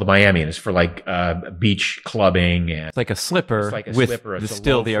this is called the Miami, and it's for beach clubbing, and it's like a slipper with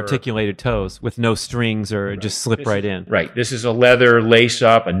still the articulated toes with no strings or just slip right in. Right. This is a leather lace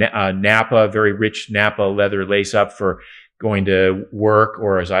up, a Napa, very rich Napa leather lace up for going to work,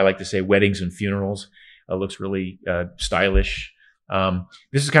 or as I like to say, weddings and funerals. It looks really stylish.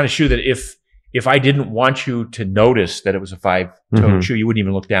 This is the kind of shoe that if I didn't want you to notice that it was a 5-toed shoe, you wouldn't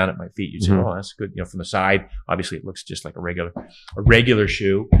even look down at my feet. You'd say, "Oh, that's good." From the side, obviously, it looks just like a regular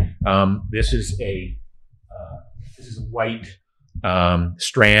shoe. This is a white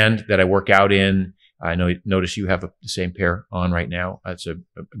Strand that I work out in. I notice you have the same pair on right now. It's a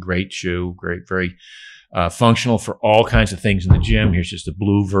great shoe, very functional for all kinds of things in the gym. Here's just a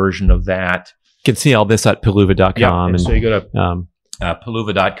blue version of that. You can see all this at Paluva.com. So you go to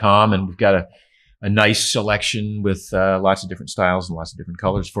Paluva.com, and we've got a nice selection with lots of different styles and lots of different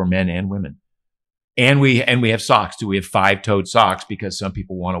colors for men and women. And we have socks too. We have 5-toed socks, because some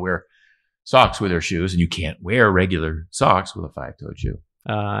people want to wear socks with their shoes, and you can't wear regular socks with a 5-toed shoe.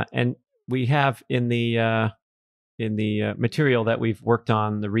 And we have in the material that we've worked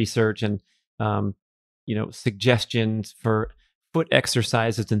on, the research and suggestions for foot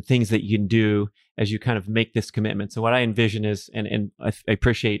exercises and things that you can do as you kind of make this commitment. So what I envision is, and I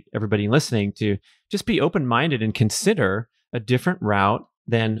appreciate everybody listening to just be open-minded and consider a different route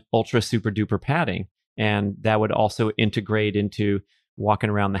than ultra super duper padding. And that would also integrate into walking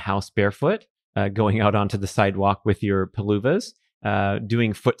around the house barefoot, going out onto the sidewalk with your paluvas,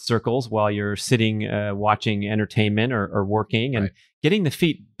 doing foot circles while you're sitting watching entertainment or working, and getting the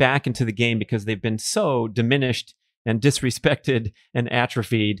feet back into the game because they've been so diminished and disrespected and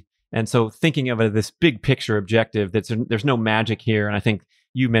atrophied. And so thinking of it as this big picture objective, there's no magic here. And I think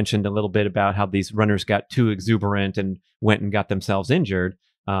you mentioned a little bit about how these runners got too exuberant and went and got themselves injured.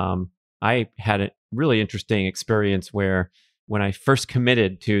 I had a really interesting experience where when I first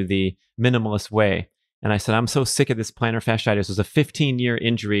committed to the minimalist way, and I said, I'm so sick of this plantar fasciitis. It was a 15-year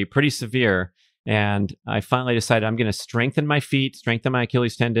injury, pretty severe. And I finally decided I'm going to strengthen my feet, strengthen my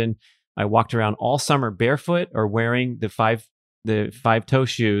Achilles tendon. I walked around all summer barefoot or wearing the five-toe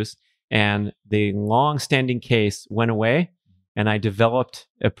shoes, and the long-standing case went away. And I developed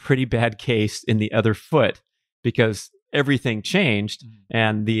a pretty bad case in the other foot because everything changed,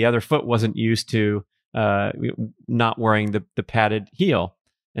 and the other foot wasn't used to not wearing the padded heel.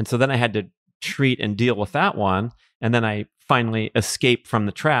 And so then I had to treat and deal with that one. And then I finally escaped from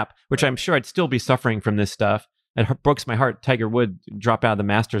the trap, which I'm sure I'd still be suffering from this stuff. It breaks my heart. Tiger Woods drop out of the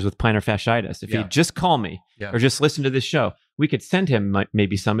Masters with plantar fasciitis. If he'd just call me or just listen to this show, we could send him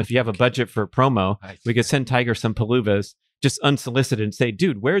maybe some. If you have a budget for promo, we could send Tiger some paluvas just unsolicited and say,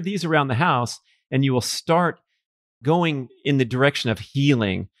 dude, wear these around the house and you will start going in the direction of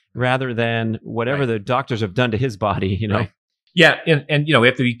healing rather than whatever the doctors have done to his body, Yeah, and we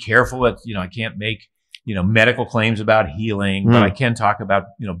have to be careful that I can't make medical claims about healing, but I can talk about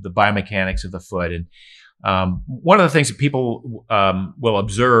the biomechanics of the foot. And one of the things that people will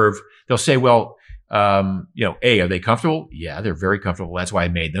observe, they'll say, well, A, are they comfortable? Yeah, they're very comfortable. That's why I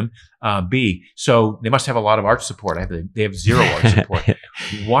made them. B, so they must have a lot of arch support. They have zero arch support.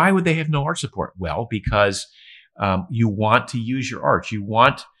 Why would they have no arch support? Well, because you want to use your arch.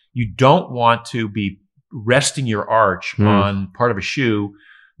 You don't want to be resting your arch on part of a shoe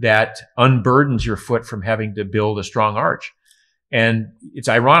that unburdens your foot from having to build a strong arch. And it's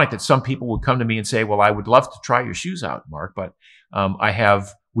ironic that some people would come to me and say, well, I would love to try your shoes out, Mark, but I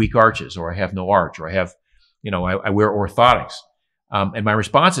have weak arches, or I have no arch, or I have, I wear orthotics. And my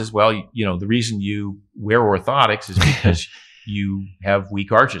response is, well, the reason you wear orthotics is because you have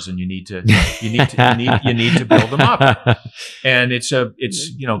weak arches and you need to build them up. And it's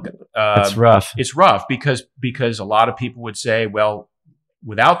rough. It's rough because a lot of people would say, well,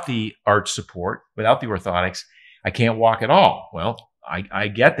 without the arch support, without the orthotics, I can't walk at all. Well, I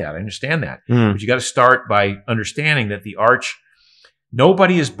get that. I understand that. But you got to start by understanding that the arch,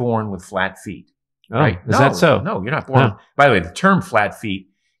 nobody is born with flat feet. Right? Is that so? No, you're not born. By the way, the term flat feet,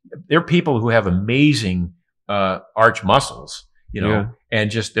 there are people who have amazing arch muscles,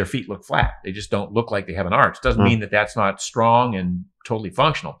 and just their feet look flat. They just don't look like they have an arch. Doesn't mean that that's not strong and totally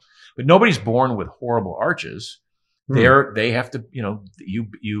functional. But nobody's born with horrible arches. They have to,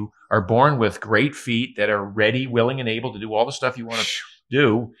 you are born with great feet that are ready, willing, and able to do all the stuff you want to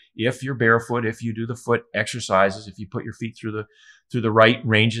do. If you're barefoot, if you do the foot exercises, if you put your feet through the right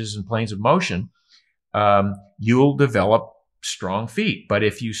ranges and planes of motion, you'll develop strong feet. But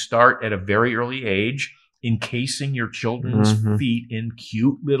if you start at a very early age encasing your children's feet in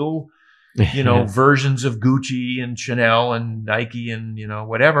cute little, versions of Gucci and Chanel and Nike and,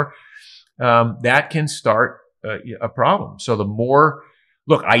 whatever, that can start a problem. So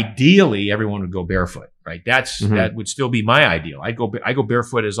ideally everyone would go barefoot, right? That would still be my ideal. I go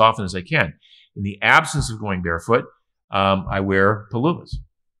barefoot as often as I can. In the absence of going barefoot, I wear paluvas.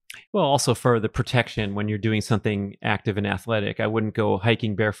 Well, also for the protection when you're doing something active and athletic. I wouldn't go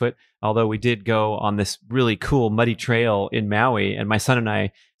hiking barefoot, although we did go on this really cool muddy trail in Maui, and my son and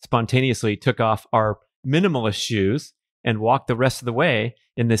I spontaneously took off our minimalist shoes and walked the rest of the way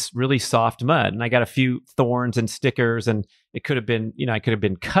in this really soft mud. And I got a few thorns and stickers, and it could have been, I could have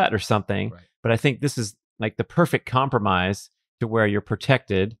been cut or something. Right. But I think this is like the perfect compromise to where you're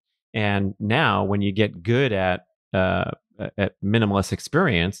protected. And now when you get good at minimalist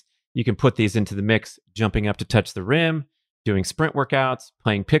experience, you can put these into the mix, jumping up to touch the rim, doing sprint workouts,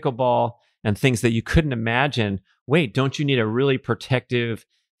 playing pickleball, and things that you couldn't imagine. Wait, don't you need a really protective,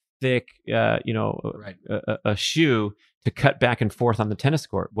 thick, a shoe to cut back and forth on the tennis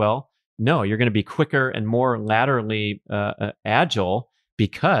court? Well, no, you're going to be quicker and more laterally agile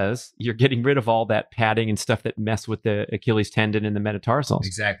because you're getting rid of all that padding and stuff that mess with the Achilles tendon and the metatarsals.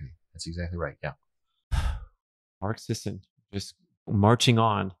 Exactly. That's exactly right. Yeah. Mark Sisson, just marching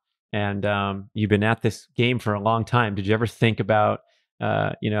on. And you've been at this game for a long time. Did you ever think about,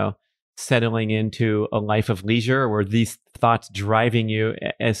 settling into a life of leisure? Or were these thoughts driving you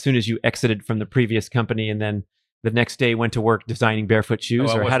as soon as you exited from the previous company and then the next day went to work designing Barefoot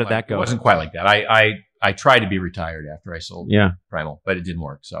shoes? Or how did that go? It wasn't quite like that. I tried to be retired after I sold Primal, but it didn't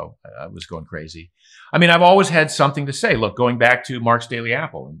work. So I was going crazy. I mean, I've always had something to say. Look, going back to Mark's Daily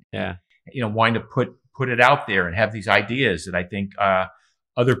Apple and wanting to put it out there and have these ideas that I think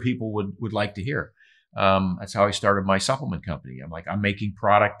other people would like to hear. That's how I started my supplement company. I'm making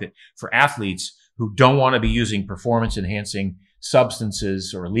product that for athletes who don't want to be using performance enhancing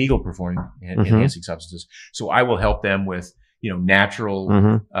substances or illegal performance enhancing substances. So I will help them with, natural,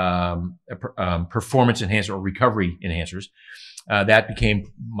 performance enhancers or recovery enhancers. That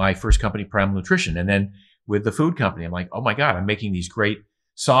became my first company, Primal Nutrition. And then with the food company, I'm like, oh my God, I'm making these great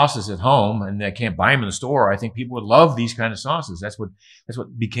sauces at home and I can't buy them in the store. I think people would love these kind of sauces. That's what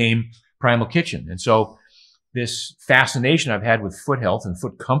became Primal Kitchen. And so this fascination I've had with foot health and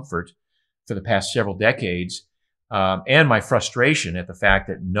foot comfort for the past several decades, and my frustration at the fact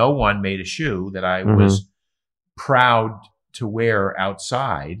that no one made a shoe that I was proud to wear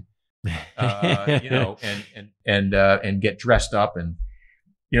outside, and get dressed up and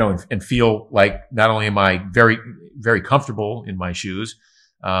feel like not only am I very, very comfortable in my shoes,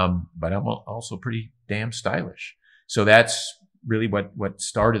 but I'm also pretty damn stylish. So that's really what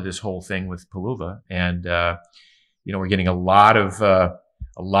started this whole thing with Peluva. And, we're getting a lot of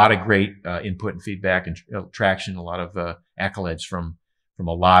great, input and feedback and traction, a lot of, accolades from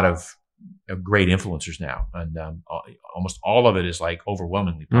a lot of great influencers now. And, almost all of it is like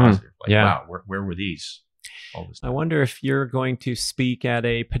overwhelmingly positive. Wow, where were these? All this time. I wonder if you're going to speak at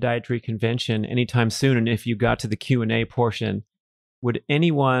a podiatry convention anytime soon. And if you got to the Q&A portion, would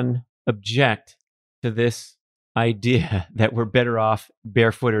anyone object to this idea that we're better off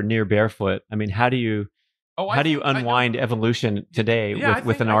barefoot or near barefoot? I mean, how do you unwind evolution today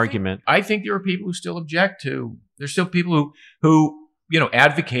with an argument? I think there are people who still object to. There's still people who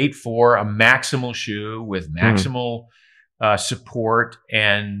advocate for a maximal shoe with maximal support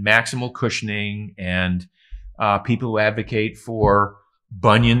and maximal cushioning, and people who advocate for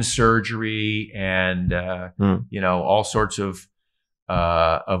bunion surgery and all sorts of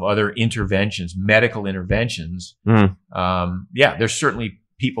other interventions, medical interventions. There's certainly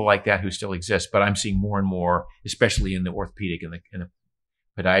people like that who still exist, but I'm seeing more and more, especially in the orthopedic and the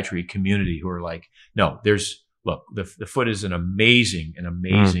podiatry community, who are like, no, the foot is an amazing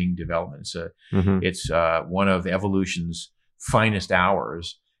development. It's one of evolution's finest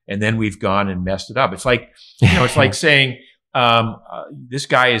hours. And then we've gone and messed it up. It's like, it's like saying, this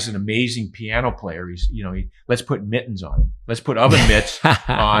guy is an amazing piano player. Let's put mittens on him. Let's put oven mitts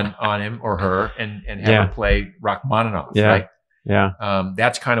on him or her and have him play Rachmaninoff. Yeah. Right? Yeah.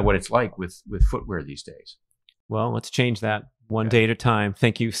 That's kind of what it's like with footwear these days. Well, let's change that one day at a time.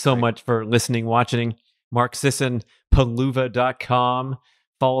 Thank you so much for listening, watching. Mark Sisson, Peluva.com.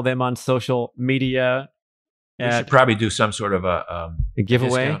 Follow them on social media. We should probably do some sort of a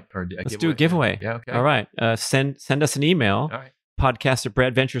giveaway. Let's do a giveaway. Yeah, okay. All right. Send us an email,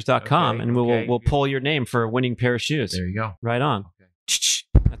 podcast@bradventures.com, and we'll pull your name for a winning pair of shoes. There you go. Right on. Okay.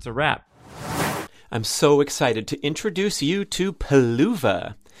 That's a wrap. I'm so excited to introduce you to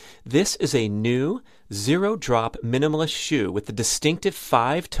Peluva. This is a new zero-drop minimalist shoe with the distinctive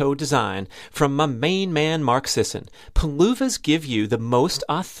 5-toe design from my main man, Mark Sisson. Peluvas give you the most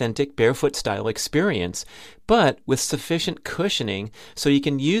authentic barefoot style experience, but with sufficient cushioning so you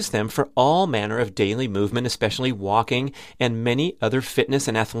can use them for all manner of daily movement, especially walking and many other fitness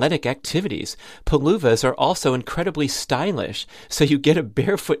and athletic activities. Peluvas are also incredibly stylish, so you get a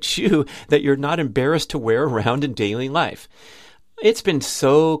barefoot shoe that you're not embarrassed to wear around in daily life. It's been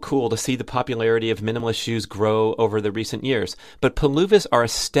so cool to see the popularity of minimalist shoes grow over the recent years, but Peluvas are a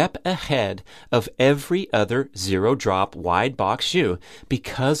step ahead of every other zero-drop wide-box shoe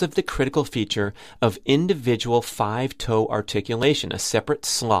because of the critical feature of individual 5-toe articulation, a separate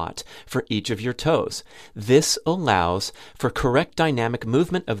slot for each of your toes. This allows for correct dynamic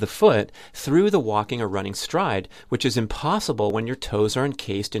movement of the foot through the walking or running stride, which is impossible when your toes are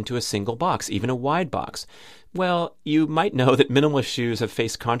encased into a single box, even a wide box. Well, you might know that minimalist shoes have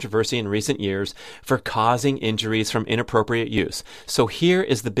faced controversy in recent years for causing injuries from inappropriate use. So here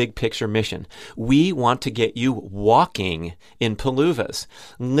is the big picture mission. We want to get you walking in paluvas,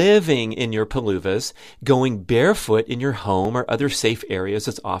 living in your paluvas, going barefoot in your home or other safe areas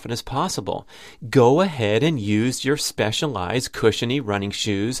as often as possible. Go ahead and use your specialized cushiony running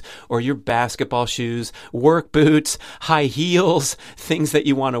shoes or your basketball shoes, work boots, high heels, things that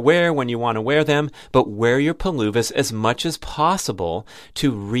you want to wear when you want to wear them, but wear your paluvas as much as possible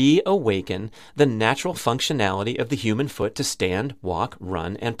to reawaken the natural functionality of the human foot to stand, walk,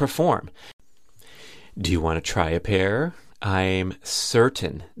 run, and perform. Do you want to try a pair? I'm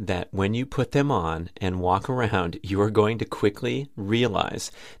certain that when you put them on and walk around, you are going to quickly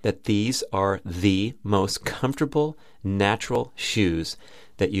realize that these are the most comfortable, natural shoes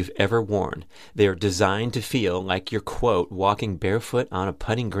that you've ever worn. They are designed to feel like you're, quote, walking barefoot on a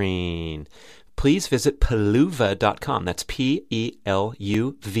putting green. Please visit Peluva.com, that's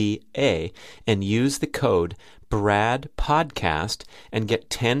Peluva, and use the code BRADPODCAST and get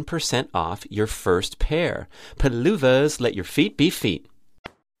 10% off your first pair. Peluvas, let your feet be feet.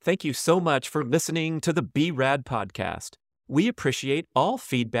 Thank you so much for listening to the B-Rad Podcast. We appreciate all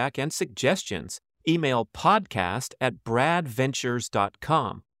feedback and suggestions. Email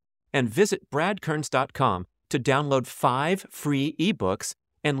podcast@bradventures.com and visit bradkearns.com to download 5 free ebooks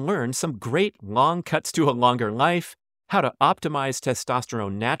and learn some great long cuts to a longer life, how to optimize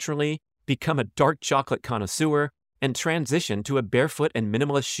testosterone naturally, become a dark chocolate connoisseur, and transition to a barefoot and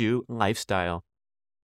minimalist shoe lifestyle.